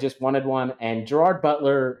 I just wanted one, and Gerard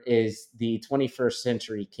Butler is the 21st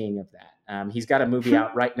century king of that. He's got a movie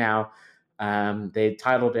out right now. They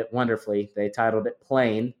titled it wonderfully. They titled it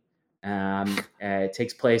Plane. It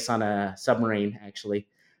takes place on a submarine, actually.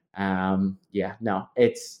 Yeah, no, Oh,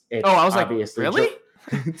 it's I was like, obviously really?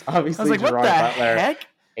 it's I was obviously like, what the Gerard Butler. heck?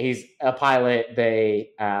 He's a pilot.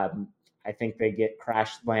 I think they get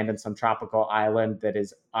crash land in some tropical island that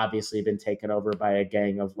has obviously been taken over by a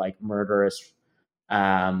gang of like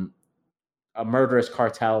um, a murderous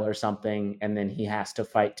cartel or something, and then he has to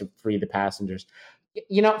fight to free the passengers.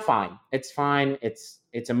 Fine. It's fine. It's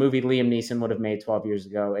a movie Liam Neeson would have made 12 years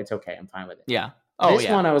ago. It's okay. I'm fine with it. Yeah. Oh This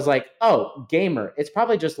yeah. one, I was like, oh, Gamer. It's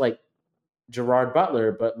probably just like Gerard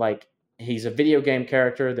Butler, but like he's a video game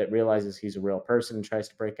character that realizes he's a real person and tries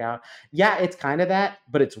to break out. Yeah, it's kind of that,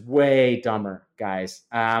 but it's way dumber, guys.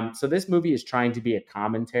 So this movie is trying to be a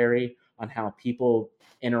commentary on how people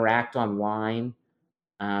interact online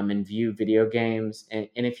and view video games. And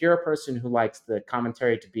if you're a person who likes the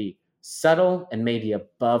commentary to be subtle and maybe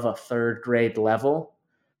above a third grade level,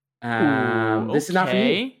 Ooh, this is not for you.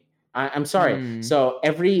 okay. I'm sorry. So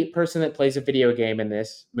every person that plays a video game in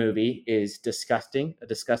this movie is disgusting, a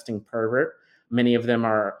disgusting pervert. Many of them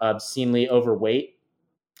are obscenely overweight,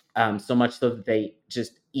 so much so that they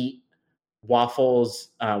just eat waffles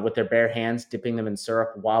with their bare hands, dipping them in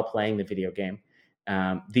syrup while playing the video game.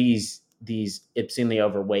 These obscenely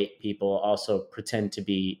overweight people also pretend to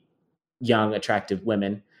be young, attractive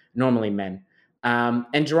women, normally men.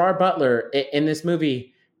 And Gerard Butler in this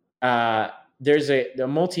movie, there's a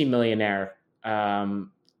multimillionaire,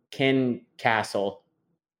 Ken Castle,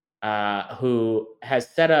 who has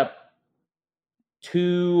set up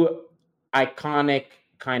two iconic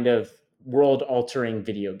kind of world altering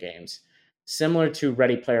video games, similar to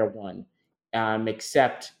Ready Player One,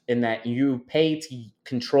 except in that you pay to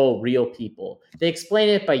control real people. They explain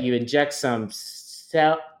it by you inject some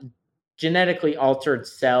genetically altered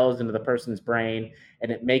cells into the person's brain,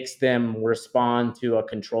 and it makes them respond to a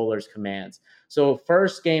controller's commands. So,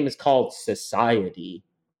 first game is called Society.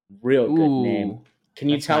 Real good name. Ooh, Can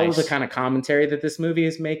you that's tell the nice. kind of commentary that this movie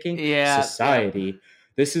is making? Yeah, yeah. Society.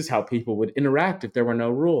 This is how people would interact if there were no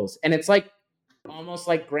rules. And it's like almost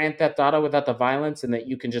like Grand Theft Auto without the violence, and that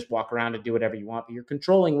you can just walk around and do whatever you want, but you're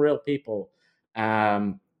controlling real people.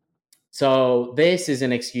 So this is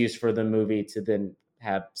an excuse for the movie to then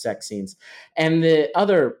have sex scenes. And the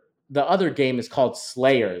other game is called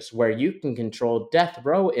Slayers, where you can control death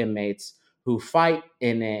row inmates who fight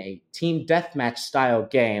in a team deathmatch style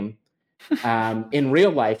game in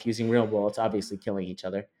real life using real bullets, obviously killing each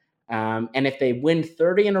other. And if they win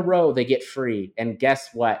 30 in a row, they get free. And guess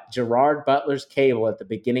what? Gerard Butler's Cable at the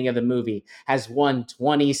beginning of the movie has won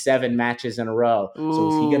 27 matches in a row. So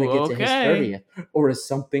is he going to Ooh, get to his okay. 30th, or is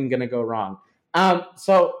something going to go wrong?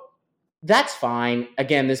 So that's fine.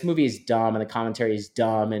 Again, this movie is dumb and the commentary is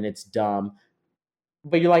dumb and it's dumb.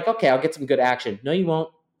 But you're like, okay, I'll get some good action. No, you won't,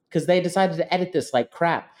 because they decided to edit this like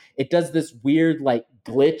crap. It does this weird like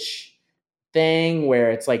glitch thing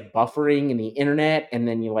where it's like buffering in the internet, and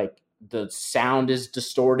then you like the sound is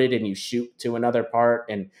distorted and you shoot to another part,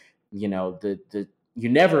 and the you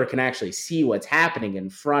never can actually see what's happening in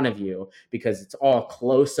front of you because it's all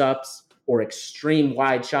close-ups or extreme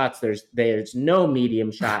wide shots. There's no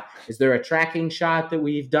medium shot. Is there a tracking shot that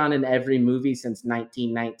we've done in every movie since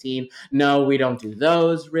 1919? No, we don't do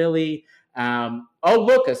those really. Oh,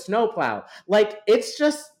 look, a snowplow. Like, it's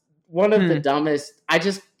just one of the Hmm. dumbest.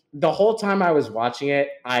 The whole time I was watching it,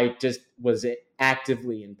 I just was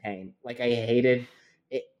actively in pain. Like, I hated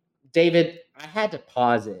it. David, I had to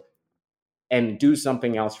pause it and do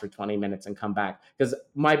something else for 20 minutes and come back, because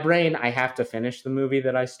my brain, I have to finish the movie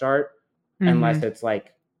that I start, unless Mm-hmm. it's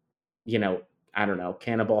like, you know, I don't know,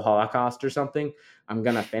 Cannibal Holocaust or something. I'm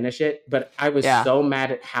going to finish it. But I was Yeah. so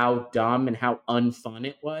mad at how dumb and how unfun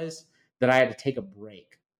it was that I had to take a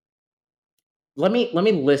break. Let me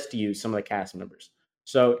list you some of the cast members.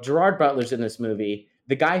 So Gerard Butler's in this movie.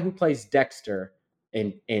 The guy who plays Dexter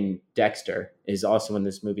in Dexter is also in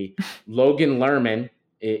this movie. Logan Lerman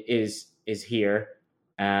is here.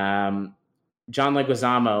 Um, John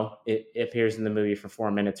Leguizamo appears in the movie for 4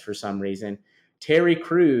 minutes for some reason. Terry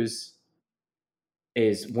Crews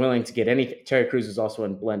is willing to get anything. Terry Crews is also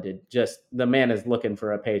in Blended. Just the man is looking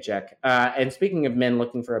for a paycheck. And speaking of men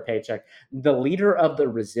looking for a paycheck, the leader of the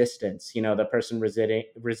resistance, the person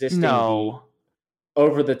resisting the No.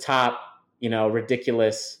 over the top,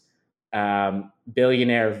 ridiculous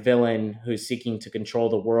billionaire villain who's seeking to control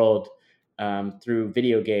the world through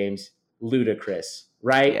video games, Ludicrous,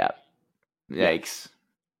 right? Yeah. Yeah, Yikes.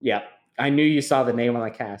 yeah. I knew you saw the name on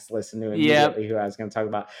the cast list and knew Yep. immediately who I was going to talk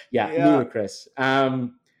about. Yeah, Yeah. Ludicrous.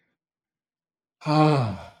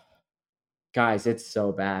 Guys, it's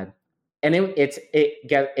so bad, and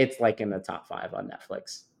it's like in the top 5 on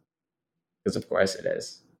Netflix, because of course it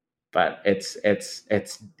is. But it's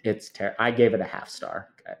terrible. I gave it a half star.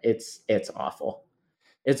 It's awful.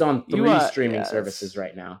 It's on You 3 streaming yeah, services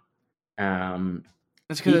right now. Um,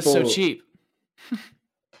 that's because it's so People, cheap.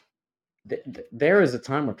 there is a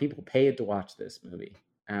time where people paid to watch this movie.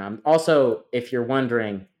 Also, if you're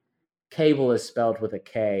wondering, Cable is spelled with a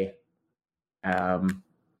K, um,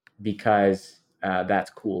 because that's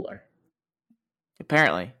cooler.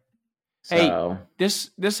 Apparently. Hey, So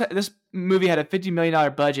this movie had a $50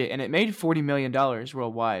 million budget and it made $40 million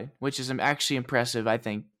worldwide, which is actually impressive, I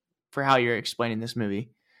think, for how you're explaining this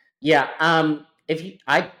movie. yeah, if you,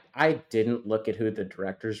 I didn't look at who the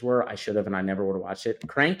directors were. I should have, and I never would have watched it.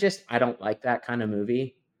 Crank, just I don't like that kind of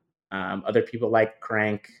movie. Other people like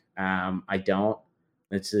Crank. I don't.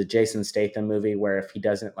 It's a Jason Statham movie where if he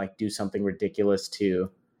doesn't like do something ridiculous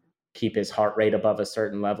to keep his heart rate above a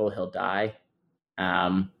certain level, he'll die.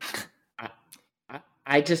 Um, I,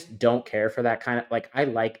 I just don't care for that kind of like. I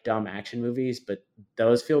like dumb action movies, but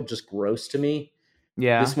those feel just gross to me.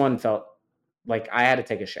 Yeah. This one felt like I had to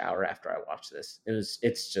take a shower after I watched this.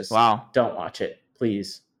 It's just Wow. don't watch it,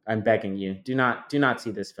 please. I'm begging you. Do not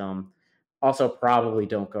see this film. Also, probably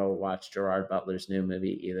don't go watch Gerard Butler's new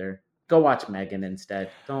movie either. Go watch Megan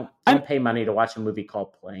instead. Don't I'm don't pay money to watch a movie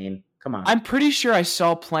called Plane. Come on. I'm pretty sure I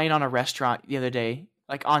saw Plane on a restaurant the other day,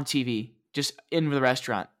 like on TV, just in the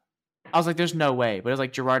restaurant. I was like, "There's no way," but it was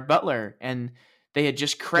like Gerard Butler, and they had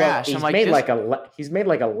just Well, crashed. I'm like, he's made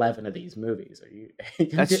like 11 of these movies. Are you?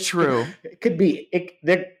 That's true. It could be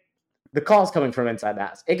the call's coming from inside the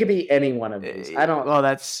house. It could be any one of these. I don't Well,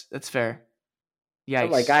 that's fair. Yikes.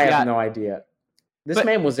 like. I have no idea. This But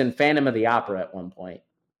man was in Phantom of the Opera at one point.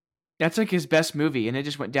 that's like his best movie, and it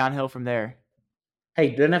just went downhill from there.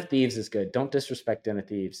 Hey, Den of Thieves is good. Don't disrespect Den of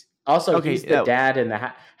Thieves. Also, Okay, he's the dad in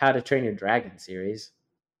the How to Train Your Dragon series.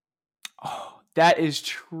 Oh, that is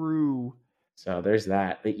true. So there's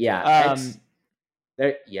that. But yeah, it's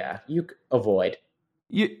there. Yeah, you avoid.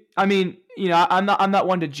 I mean, I'm not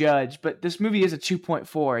one to judge, but this movie is a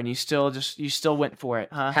 2.4, and you still went for it,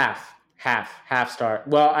 huh? Half star.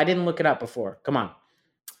 Well, I didn't look it up before. Come on.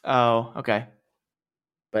 Oh, okay.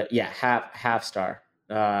 But yeah, half star.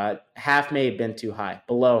 Half may have been too high.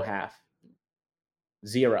 Below half,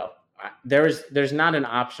 0. There's not an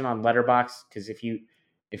option on Letterboxd because if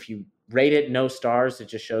you rate it no stars, it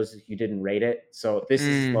just shows that you didn't rate it. So this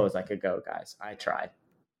is as low as I could go, guys. I tried.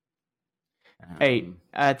 Hey,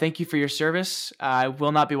 thank you for your service. I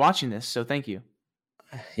will not be watching this, so thank you.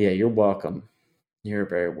 Yeah, you're welcome. You're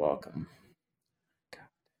very welcome. God.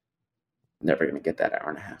 Never gonna get that hour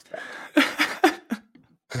and a half back.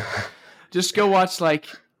 Just go watch like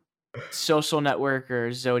Social Network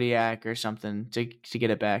or Zodiac or something to get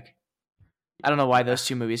it back. I don't know why those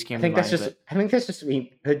two movies came to mind. I think that's just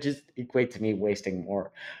me. It just equate to me wasting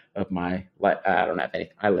more of my life. I don't have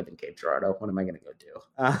anything. I live in Cape Girardeau. What am I going to go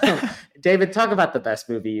do? David, talk about the best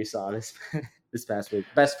movie you saw this past week.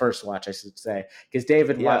 Best first watch, I should say, because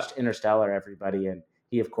David watched Interstellar. Everybody, and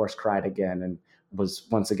he of course cried again and was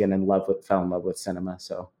once again fell in love with cinema.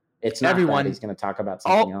 So it's not everyone. He's going to talk about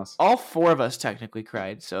something else. All 4 of us technically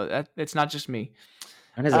cried, so it's not just me.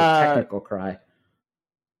 That is a technical cry.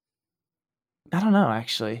 I don't know,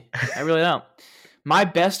 actually. I really don't. My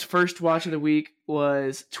best first watch of the week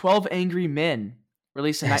was 12 Angry Men,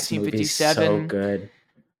 released in 1957. So good.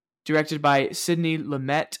 Directed by Sidney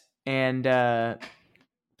Lumet, and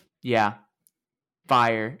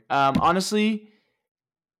fire. Honestly,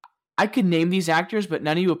 I could name these actors, but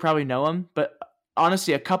none of you will probably know them. But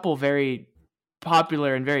honestly, a couple very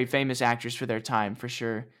popular and very famous actors for their time, for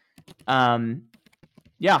sure.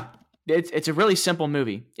 It's a really simple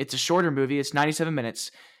movie. It's a shorter movie. It's 97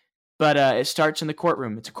 minutes, but it starts in the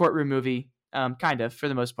courtroom. It's a courtroom movie, kind of, for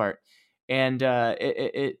the most part. And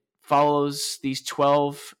it follows these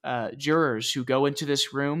 12 jurors who go into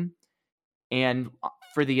this room and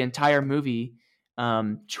for the entire movie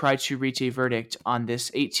try to reach a verdict on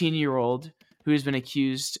this 18-year-old who has been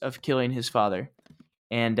accused of killing his father.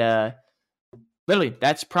 And literally,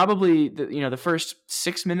 that's probably the first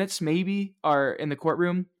 6 minutes maybe are in the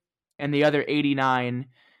courtroom. And the other 88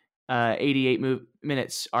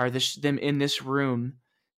 minutes are them in this room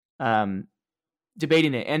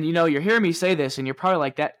debating it. And, you're hearing me say this, and you're probably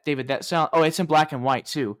like, that, David, that sound... Oh, it's in black and white,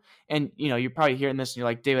 too. And, you're probably hearing this, and you're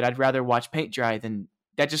like, David, I'd rather watch paint dry than...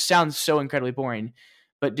 That just sounds so incredibly boring.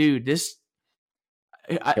 But, dude, this...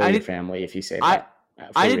 Kill your family if you say that.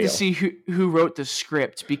 I need to see who wrote the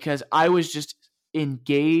script, because I was just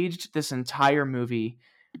engaged this entire movie.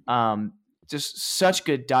 Just such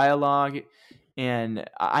good dialogue, and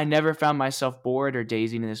I never found myself bored or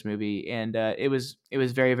dazing in this movie, and it was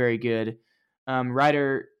very, very good.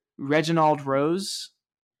 Writer Reginald Rose.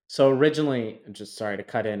 So originally, just sorry to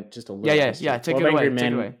cut in just a little. Yeah. Take it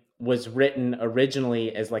away. Was written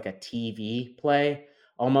originally as like a TV play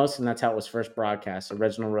almost, and that's how it was first broadcast. So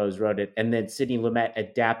Reginald Rose wrote it, and then Sidney Lumet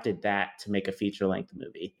adapted that to make a feature length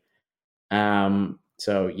movie.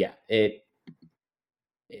 So yeah,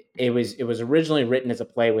 it was originally written as a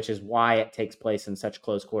play, which is why it takes place in such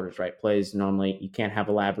close quarters, right? Plays normally you can't have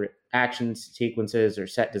elaborate action sequences or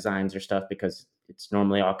set designs or stuff because it's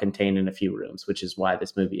normally all contained in a few rooms, which is why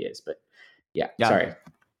this movie is. But yeah. Sorry,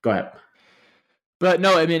 go ahead. But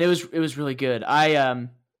no, I mean it was really good.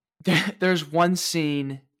 There's one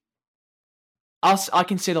scene. I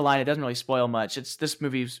can say the line. It doesn't really spoil much. This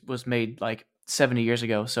movie was made like 70 years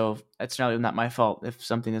ago, so it's not my fault if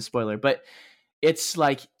something is spoiler. But it's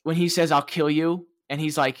like when he says "I'll kill you," and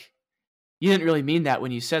he's like, "You didn't really mean that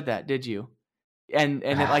when you said that, did you?" And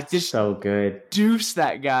it like It's just so good. doofs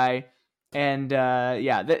that guy. And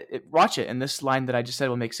yeah, watch it, and this line that I just said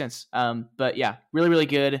will make sense. But yeah, really, really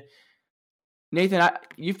good. Nathan,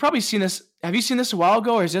 you've probably seen this. Have you seen this a while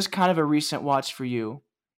ago, or is this kind of a recent watch for you?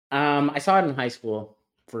 I saw it in high school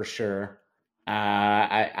for sure.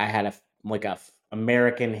 I had a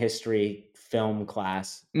American history film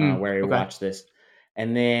class where I Okay. watched this,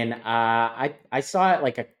 and then I saw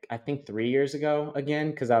it I think 3 years ago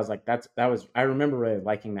again because I was like that was I remember really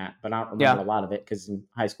liking that, but I don't remember Yeah. a lot of it because in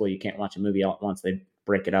high school you can't watch a movie all at once. They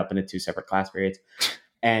break it up into two separate class periods,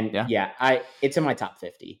 and Yeah. yeah, I it's in my top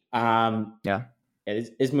 50. Yeah.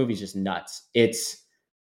 This movie's just nuts. It's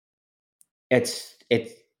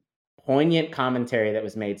poignant commentary that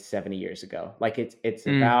was made 70 years ago. Like it's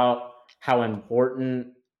Mm. about how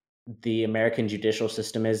important the American judicial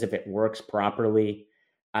system is if it works properly.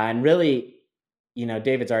 And really,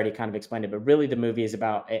 David's already kind of explained it, but really the movie is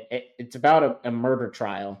it's about a murder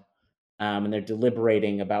trial. And they're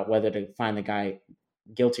deliberating about whether to find the guy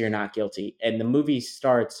guilty or not guilty. And the movie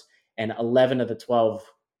starts, and 11 of the 12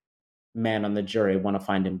 men on the jury want to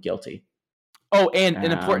find him guilty. Oh, and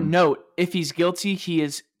an important Um, note: if he's guilty, he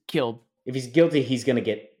is killed. if he's guilty, he's going to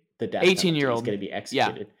get the death 18-year penalty. He's old. going to be Yeah.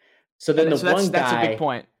 executed. So then And the so that's one that's a big guy,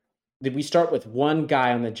 point. we start with one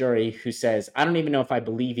guy on the jury who says, I don't even know if I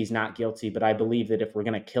believe he's not guilty, but I believe that if we're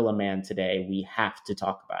going to kill a man today, we have to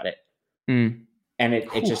talk about it. Mm. And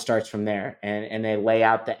it just starts from there. And they lay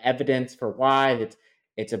out the evidence for why.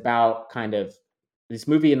 It's about kind of this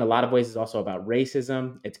movie in a lot of ways is also about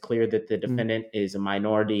racism. It's clear that the Mm. defendant is a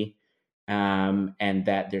minority, and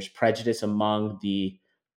that there's prejudice among the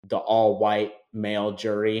all white male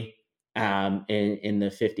jury in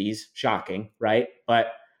the 50s. Shocking, right?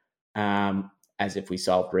 But as if we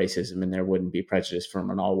solved racism and there wouldn't be prejudice from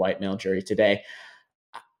an all white male jury today.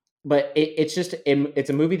 But it's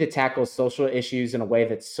a movie that tackles social issues in a way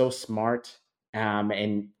that's so smart,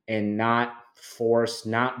 and not forced,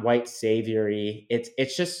 not white saviory.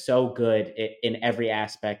 It's just so good in every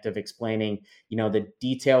aspect of explaining, the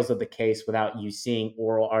details of the case without you seeing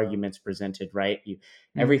oral arguments presented. Right, Mm.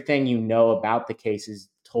 everything about the case is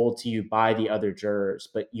told to you by the other jurors,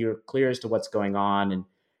 but you're clear as to what's going on. And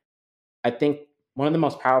I think one of the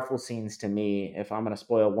most powerful scenes to me, if I'm going to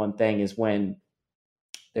spoil one thing, is when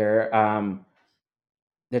they're um,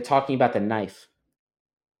 they're talking about the knife,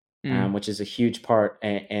 Mm. which is a huge part.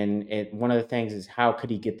 And one of the things is how could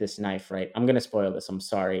he get this knife right? I'm going to spoil this. I'm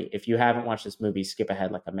sorry. If you haven't watched this movie, skip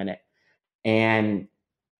ahead like a minute. And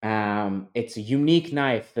it's a unique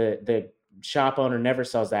knife. The shop owner never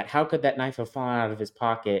sells that. How could that knife have fallen out of his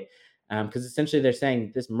pocket? Because essentially they're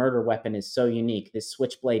saying this murder weapon is so unique. This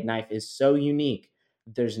switchblade knife is so unique.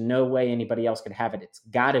 There's no way anybody else could have it. It's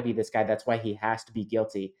got to be this guy. That's why he has to be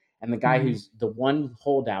guilty. And the guy Mm. who's the one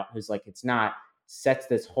holdout who's like, it's not, sets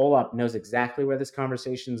this whole up, knows exactly where this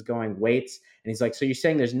conversation's going, waits. And he's like, so you're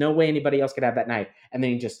saying there's no way anybody else could have that knife? And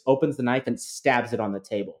then he just opens the knife and stabs it on the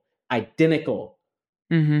table. Identical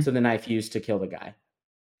Mm-hmm. to the knife used to kill the guy.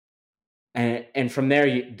 And from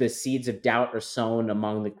there, the seeds of doubt are sown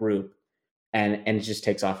among the group, and it just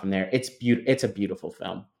takes off from there. It's a beautiful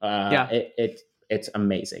film. Yeah. It's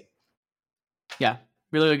amazing. Yeah.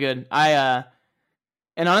 Really, really good.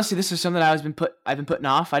 And honestly, this is something I've been putting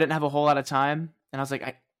off. I didn't have a whole lot of time, and I was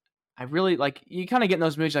like, I really like. You kind of get in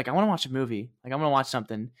those moods, like I want to watch a movie, like I want to watch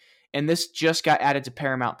something, and this just got added to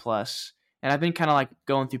Paramount Plus, and I've been kind of like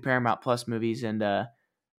going through Paramount Plus movies, and I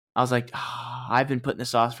was like, oh, I've been putting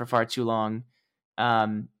this off for far too long.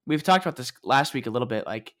 We've talked about this last week a little bit,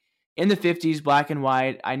 like in the '50s, black and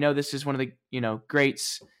white. I know this is one of the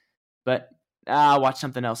greats, but I'll watch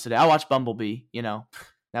something else today. I'll watch Bumblebee.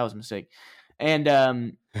 That was a mistake. And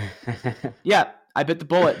yeah, I bit the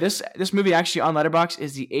bullet. This movie actually on Letterboxd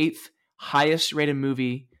is the 8th highest rated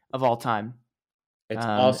movie of all time. It's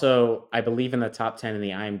Um, also, I believe, in the top 10 in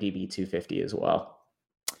the IMDb 250 as well.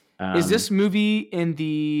 is this movie in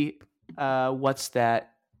the what's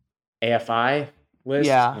that? AFI list.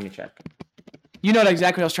 Yeah, Let me check. you know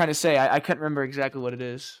exactly what I was trying to say. I couldn't remember exactly what it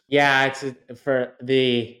is. Yeah, for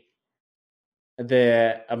the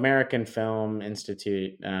American Film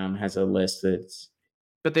Institute has a list that's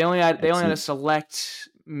But they only had it's to select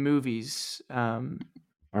movies.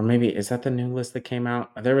 or maybe is that the new list that came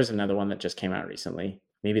out? There was another one that just came out recently.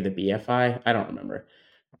 Maybe the BFI. I don't remember.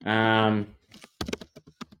 But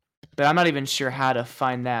I'm not even sure how to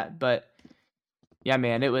find that. But yeah,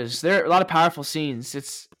 man, there are a lot of powerful scenes.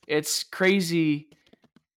 It's crazy.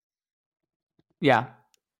 Yeah.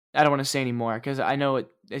 I don't want to say anymore because I know it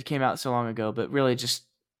came out so long ago, but really just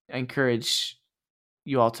encourage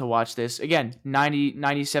you all to watch this. Again,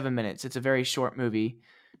 97 minutes. It's a very short movie.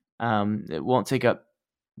 It won't take up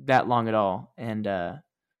that long at all. And yeah,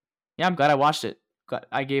 I'm glad I watched it.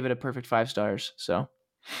 I gave it a perfect 5 stars. So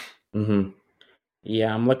Hmm.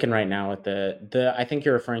 Yeah, I'm looking right now at the. I think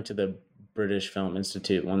you're referring to the British Film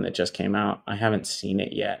Institute one that just came out. I haven't seen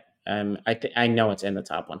it yet. I know it's in the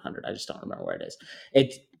top 100. I just don't remember where it is.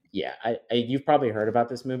 It's yeah. You've probably heard about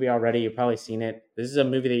this movie already. You've probably seen it. This is a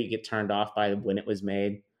movie that you get turned off by when it was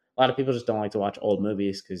made. A lot of people just don't like to watch old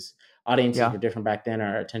movies because audiences yeah, were different back then.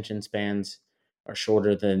 Our attention spans are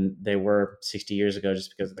shorter than they were 60 years ago,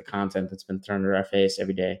 just because of the content that's been thrown at our face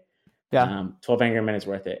every day. yeah. 12 angry minutes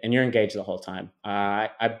worth it, and you're engaged the whole time.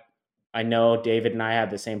 I know David and I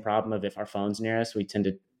have the same problem of if our phone's near us, we tend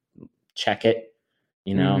to check it,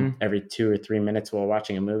 Mm-hmm. every 2 or 3 minutes while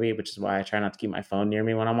watching a movie, which is why I try not to keep my phone near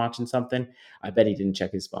me when I'm watching something. I bet he didn't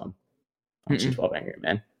check his phone watching Mm-mm. 12 Angry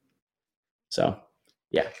Men. So,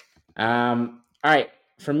 yeah. All right.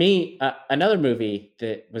 For me, another movie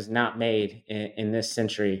that was not made in this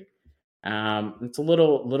century. It's a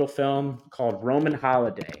little film called Roman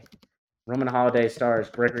Holiday. Roman Holiday stars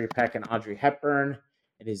Gregory Peck and Audrey Hepburn.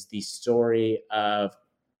 It is the story of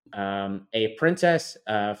a princess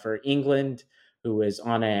for England who is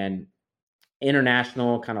on an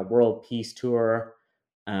international kind of world peace tour,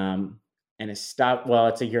 um, and is stopped. Well,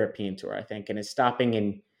 it's a European tour, I think, and is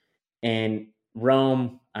stopping in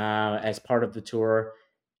Rome as part of the tour.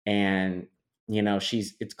 And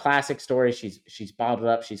it's classic story. She's bottled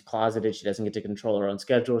up. She's closeted. She doesn't get to control her own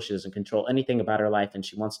schedule. She doesn't control anything about her life, and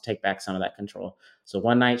she wants to take back some of that control. So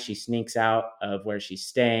one night she sneaks out of where she's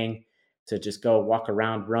staying to just go walk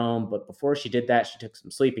around Rome. But before she did that, she took some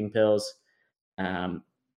sleeping pills. Um,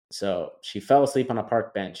 so she fell asleep on a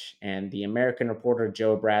park bench, and the American reporter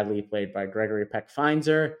Joe Bradley, played by Gregory Peck, finds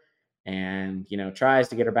her and tries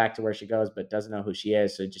to get her back to where she goes, but doesn't know who she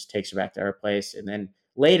is, so just takes her back to her place. And then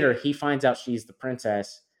later, he finds out she's the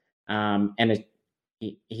princess, and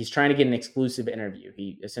he's trying to get an exclusive interview.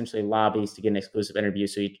 He essentially lobbies to get an exclusive interview,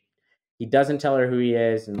 so he doesn't tell her who he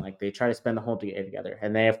is, and like they try to spend the whole day together,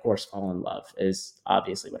 and they of course fall in love. Is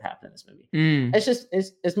obviously what happened in this movie.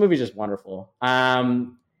 Mm. This movie's just wonderful.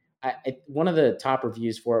 One of the top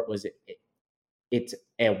reviews for it was it's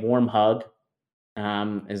a warm hug.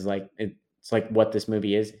 Is like it's like what this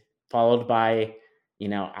movie is, followed by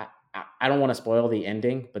I don't want to spoil the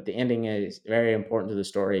ending, but the ending is very important to the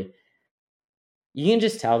story. You can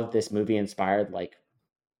just tell that this movie inspired like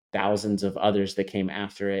thousands of others that came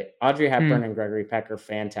after it. Audrey Hepburn Mm. and Gregory Peck are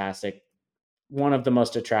fantastic. One of the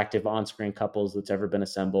most attractive on-screen couples that's ever been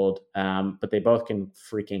assembled. But they both can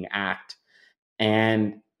freaking act,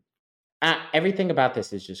 and everything about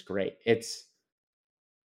this is just great. It's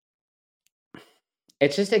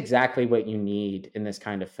just exactly what you need in this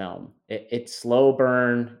kind of film. It's slow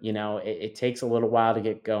burn, it takes a little while to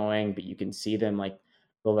get going, but you can see them like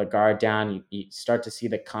pull their guard down. You start to see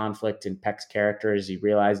the conflict in Peck's character as he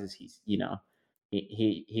realizes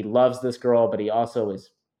he loves this girl, but he also is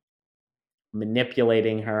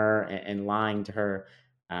manipulating her and lying to her.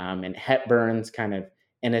 And Hepburn's kind of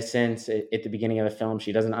innocence at the beginning of the film.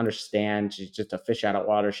 She doesn't understand. She's just a fish out of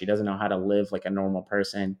water. She doesn't know how to live like a normal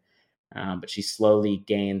person, but she slowly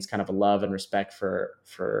gains kind of a love and respect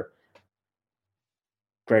for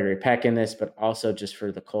Gregory Peck in this, but also just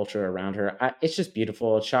for the culture around her. It's just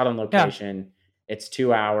beautiful. It's shot on Yeah. location. It's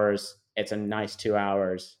 2 hours. It's a nice 2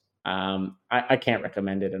 hours. I can't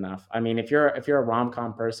recommend it enough. I mean, if you're a rom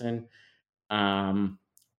com person, um,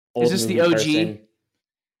 Is old this the movie OG? person,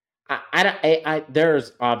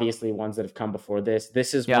 there's obviously ones that have come before this.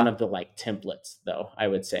 This is one Yeah. of the like templates, though. I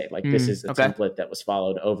would say like this Mm. is a Okay. template that was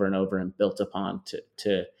followed over and over and built upon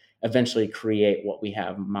to eventually create what we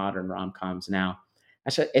have modern rom coms now.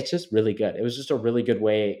 Actually, it's just really good. It was just a really good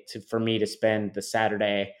way for me to spend the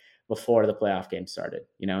Saturday before the playoff game started.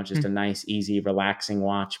 Just a Mm. nice, easy, relaxing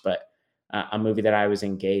watch, but a movie that I was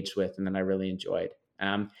engaged with and that I really enjoyed.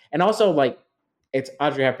 And also like it's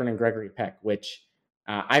Audrey Hepburn and Gregory Peck, which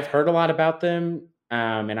I've heard a lot about them,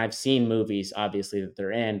 and I've seen movies, obviously, that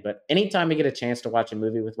they're in. But anytime I get a chance to watch a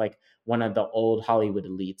movie with like one of the old Hollywood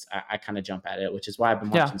elites, I kind of jump at it, which is why I've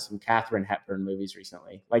been Yeah. watching some Katharine Hepburn movies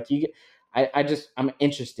recently. Like I'm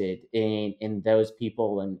interested in those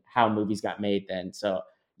people and how movies got made then. So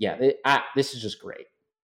yeah, this is just great.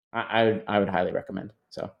 I would highly recommend.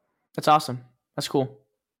 So That's awesome. That's cool.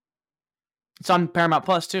 It's on Paramount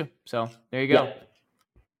Plus too. So there you go. yeah,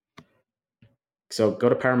 so go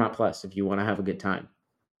to Paramount Plus if you want to have a good time.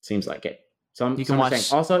 Seems like it. So You I'm can saying.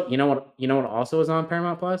 watch. Also, you know what? Also is on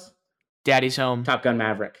Paramount Plus. Daddy's Home. Top Gun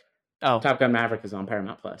Maverick. Oh, Top Gun Maverick is on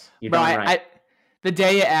Paramount Plus. You're bro, darn right. The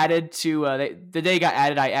day it added to the day it got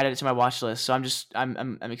added, I added it to my watch list. So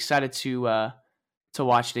I'm excited to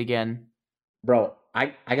watch it again. Bro,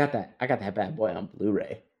 I got that bad boy on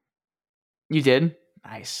Blu-ray. You did?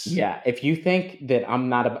 Nice. Yeah, if you think that I'm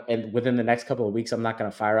not and within the next couple of weeks I'm not going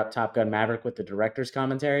to fire up Top Gun Maverick with the director's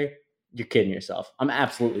commentary, you're kidding yourself. I'm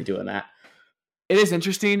absolutely doing that. It is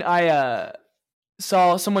interesting. I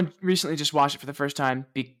saw someone recently just watch it for the first time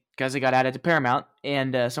because it got added to Paramount,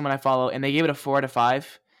 and someone I follow, and they gave it a 4 out of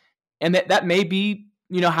 5. And that may be,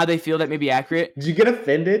 how they feel. That may be accurate. Did you get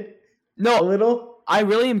offended? No, a little. I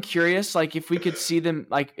really am curious, like, if we could see them,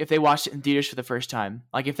 like, if they watched it in theaters for the first time,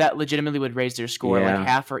 like, if that legitimately would raise their score, like,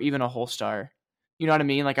 half or even a whole star. You know what I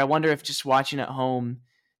mean? Like, I wonder if just watching at home,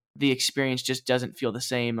 the experience just doesn't feel the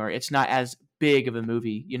same, or it's not as big of a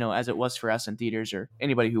movie, as it was for us in theaters or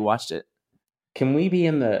anybody who watched it. Can we be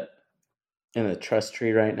in the trust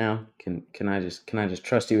tree right now? Can I just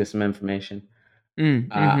trust you with some information?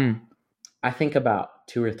 I think about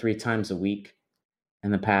 2 or 3 times a week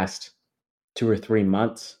in the past 2 or 3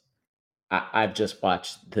 months, I've just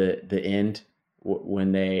watched the end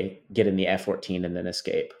when they get in the F-14 and then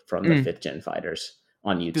escape from the 5th gen fighters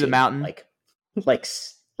on YouTube. Through the mountain, like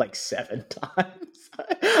 7 times.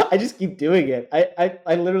 I just keep doing it.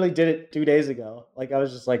 I literally did it 2 days ago. Like I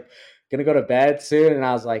was just like gonna go to bed soon, and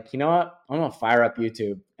I was like, you know what? I'm gonna fire up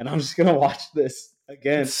YouTube and I'm just gonna watch this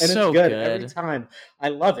again. It's and so it's good good every time. I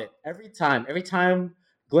love it every time.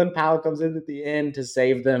 Glenn Powell comes in at the end to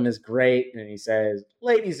save them is great. And he says,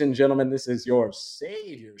 ladies and gentlemen, this is your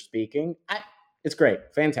savior speaking. It's great.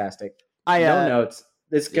 Fantastic. No notes.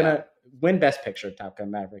 It's going to win Best Picture, Top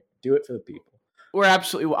Gun Maverick. Do it for the people.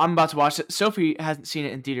 I'm about to watch it. Sophie hasn't seen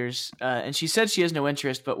it in theaters, and she said she has no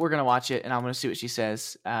interest, but we're going to watch it, and I'm going to see what she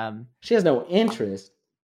says. She has no interest?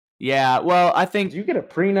 Yeah, well, I think... Did you get a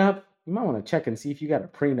prenup? You might want to check and see if you got a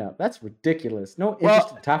prenup. That's ridiculous. No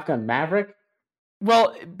interest in Top Gun Maverick?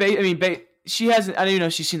 Well, she hasn't. I don't even know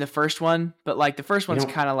if she's seen the first one, but like the first one's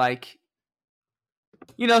kind of like,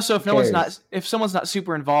 So if someone's not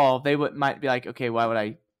super involved, they might be like, okay, why would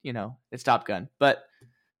I? It's Top Gun, but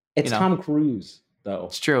it's Tom Cruise though.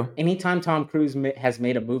 It's true. Anytime Tom Cruise has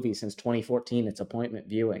made a movie since 2014, it's appointment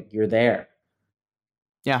viewing. You're there.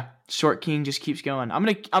 Yeah, Short King just keeps going. I'm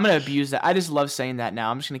gonna abuse that. I just love saying that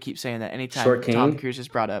now. I'm just gonna keep saying that anytime Tom Cruise is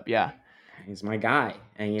brought up. Yeah. He's my guy.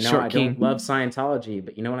 And I don't love Scientology,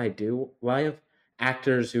 but you know what I do love?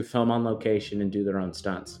 Actors who film on location and do their own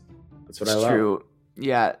stunts. That's what I love. True.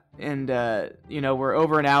 Yeah. And, we're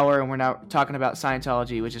over an hour and we're now talking about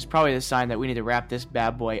Scientology, which is probably the sign that we need to wrap this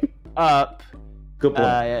bad boy up. Good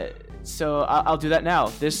point. So I'll do that now.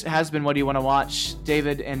 This has been What Do You Want to Watch?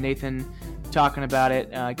 David and Nathan talking about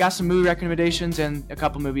it. Got some movie recommendations and a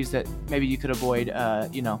couple movies that maybe you could avoid,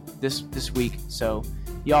 this week. So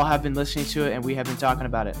y'all have been listening to it, and we have been talking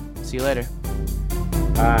about it. See you later.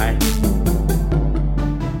 Bye.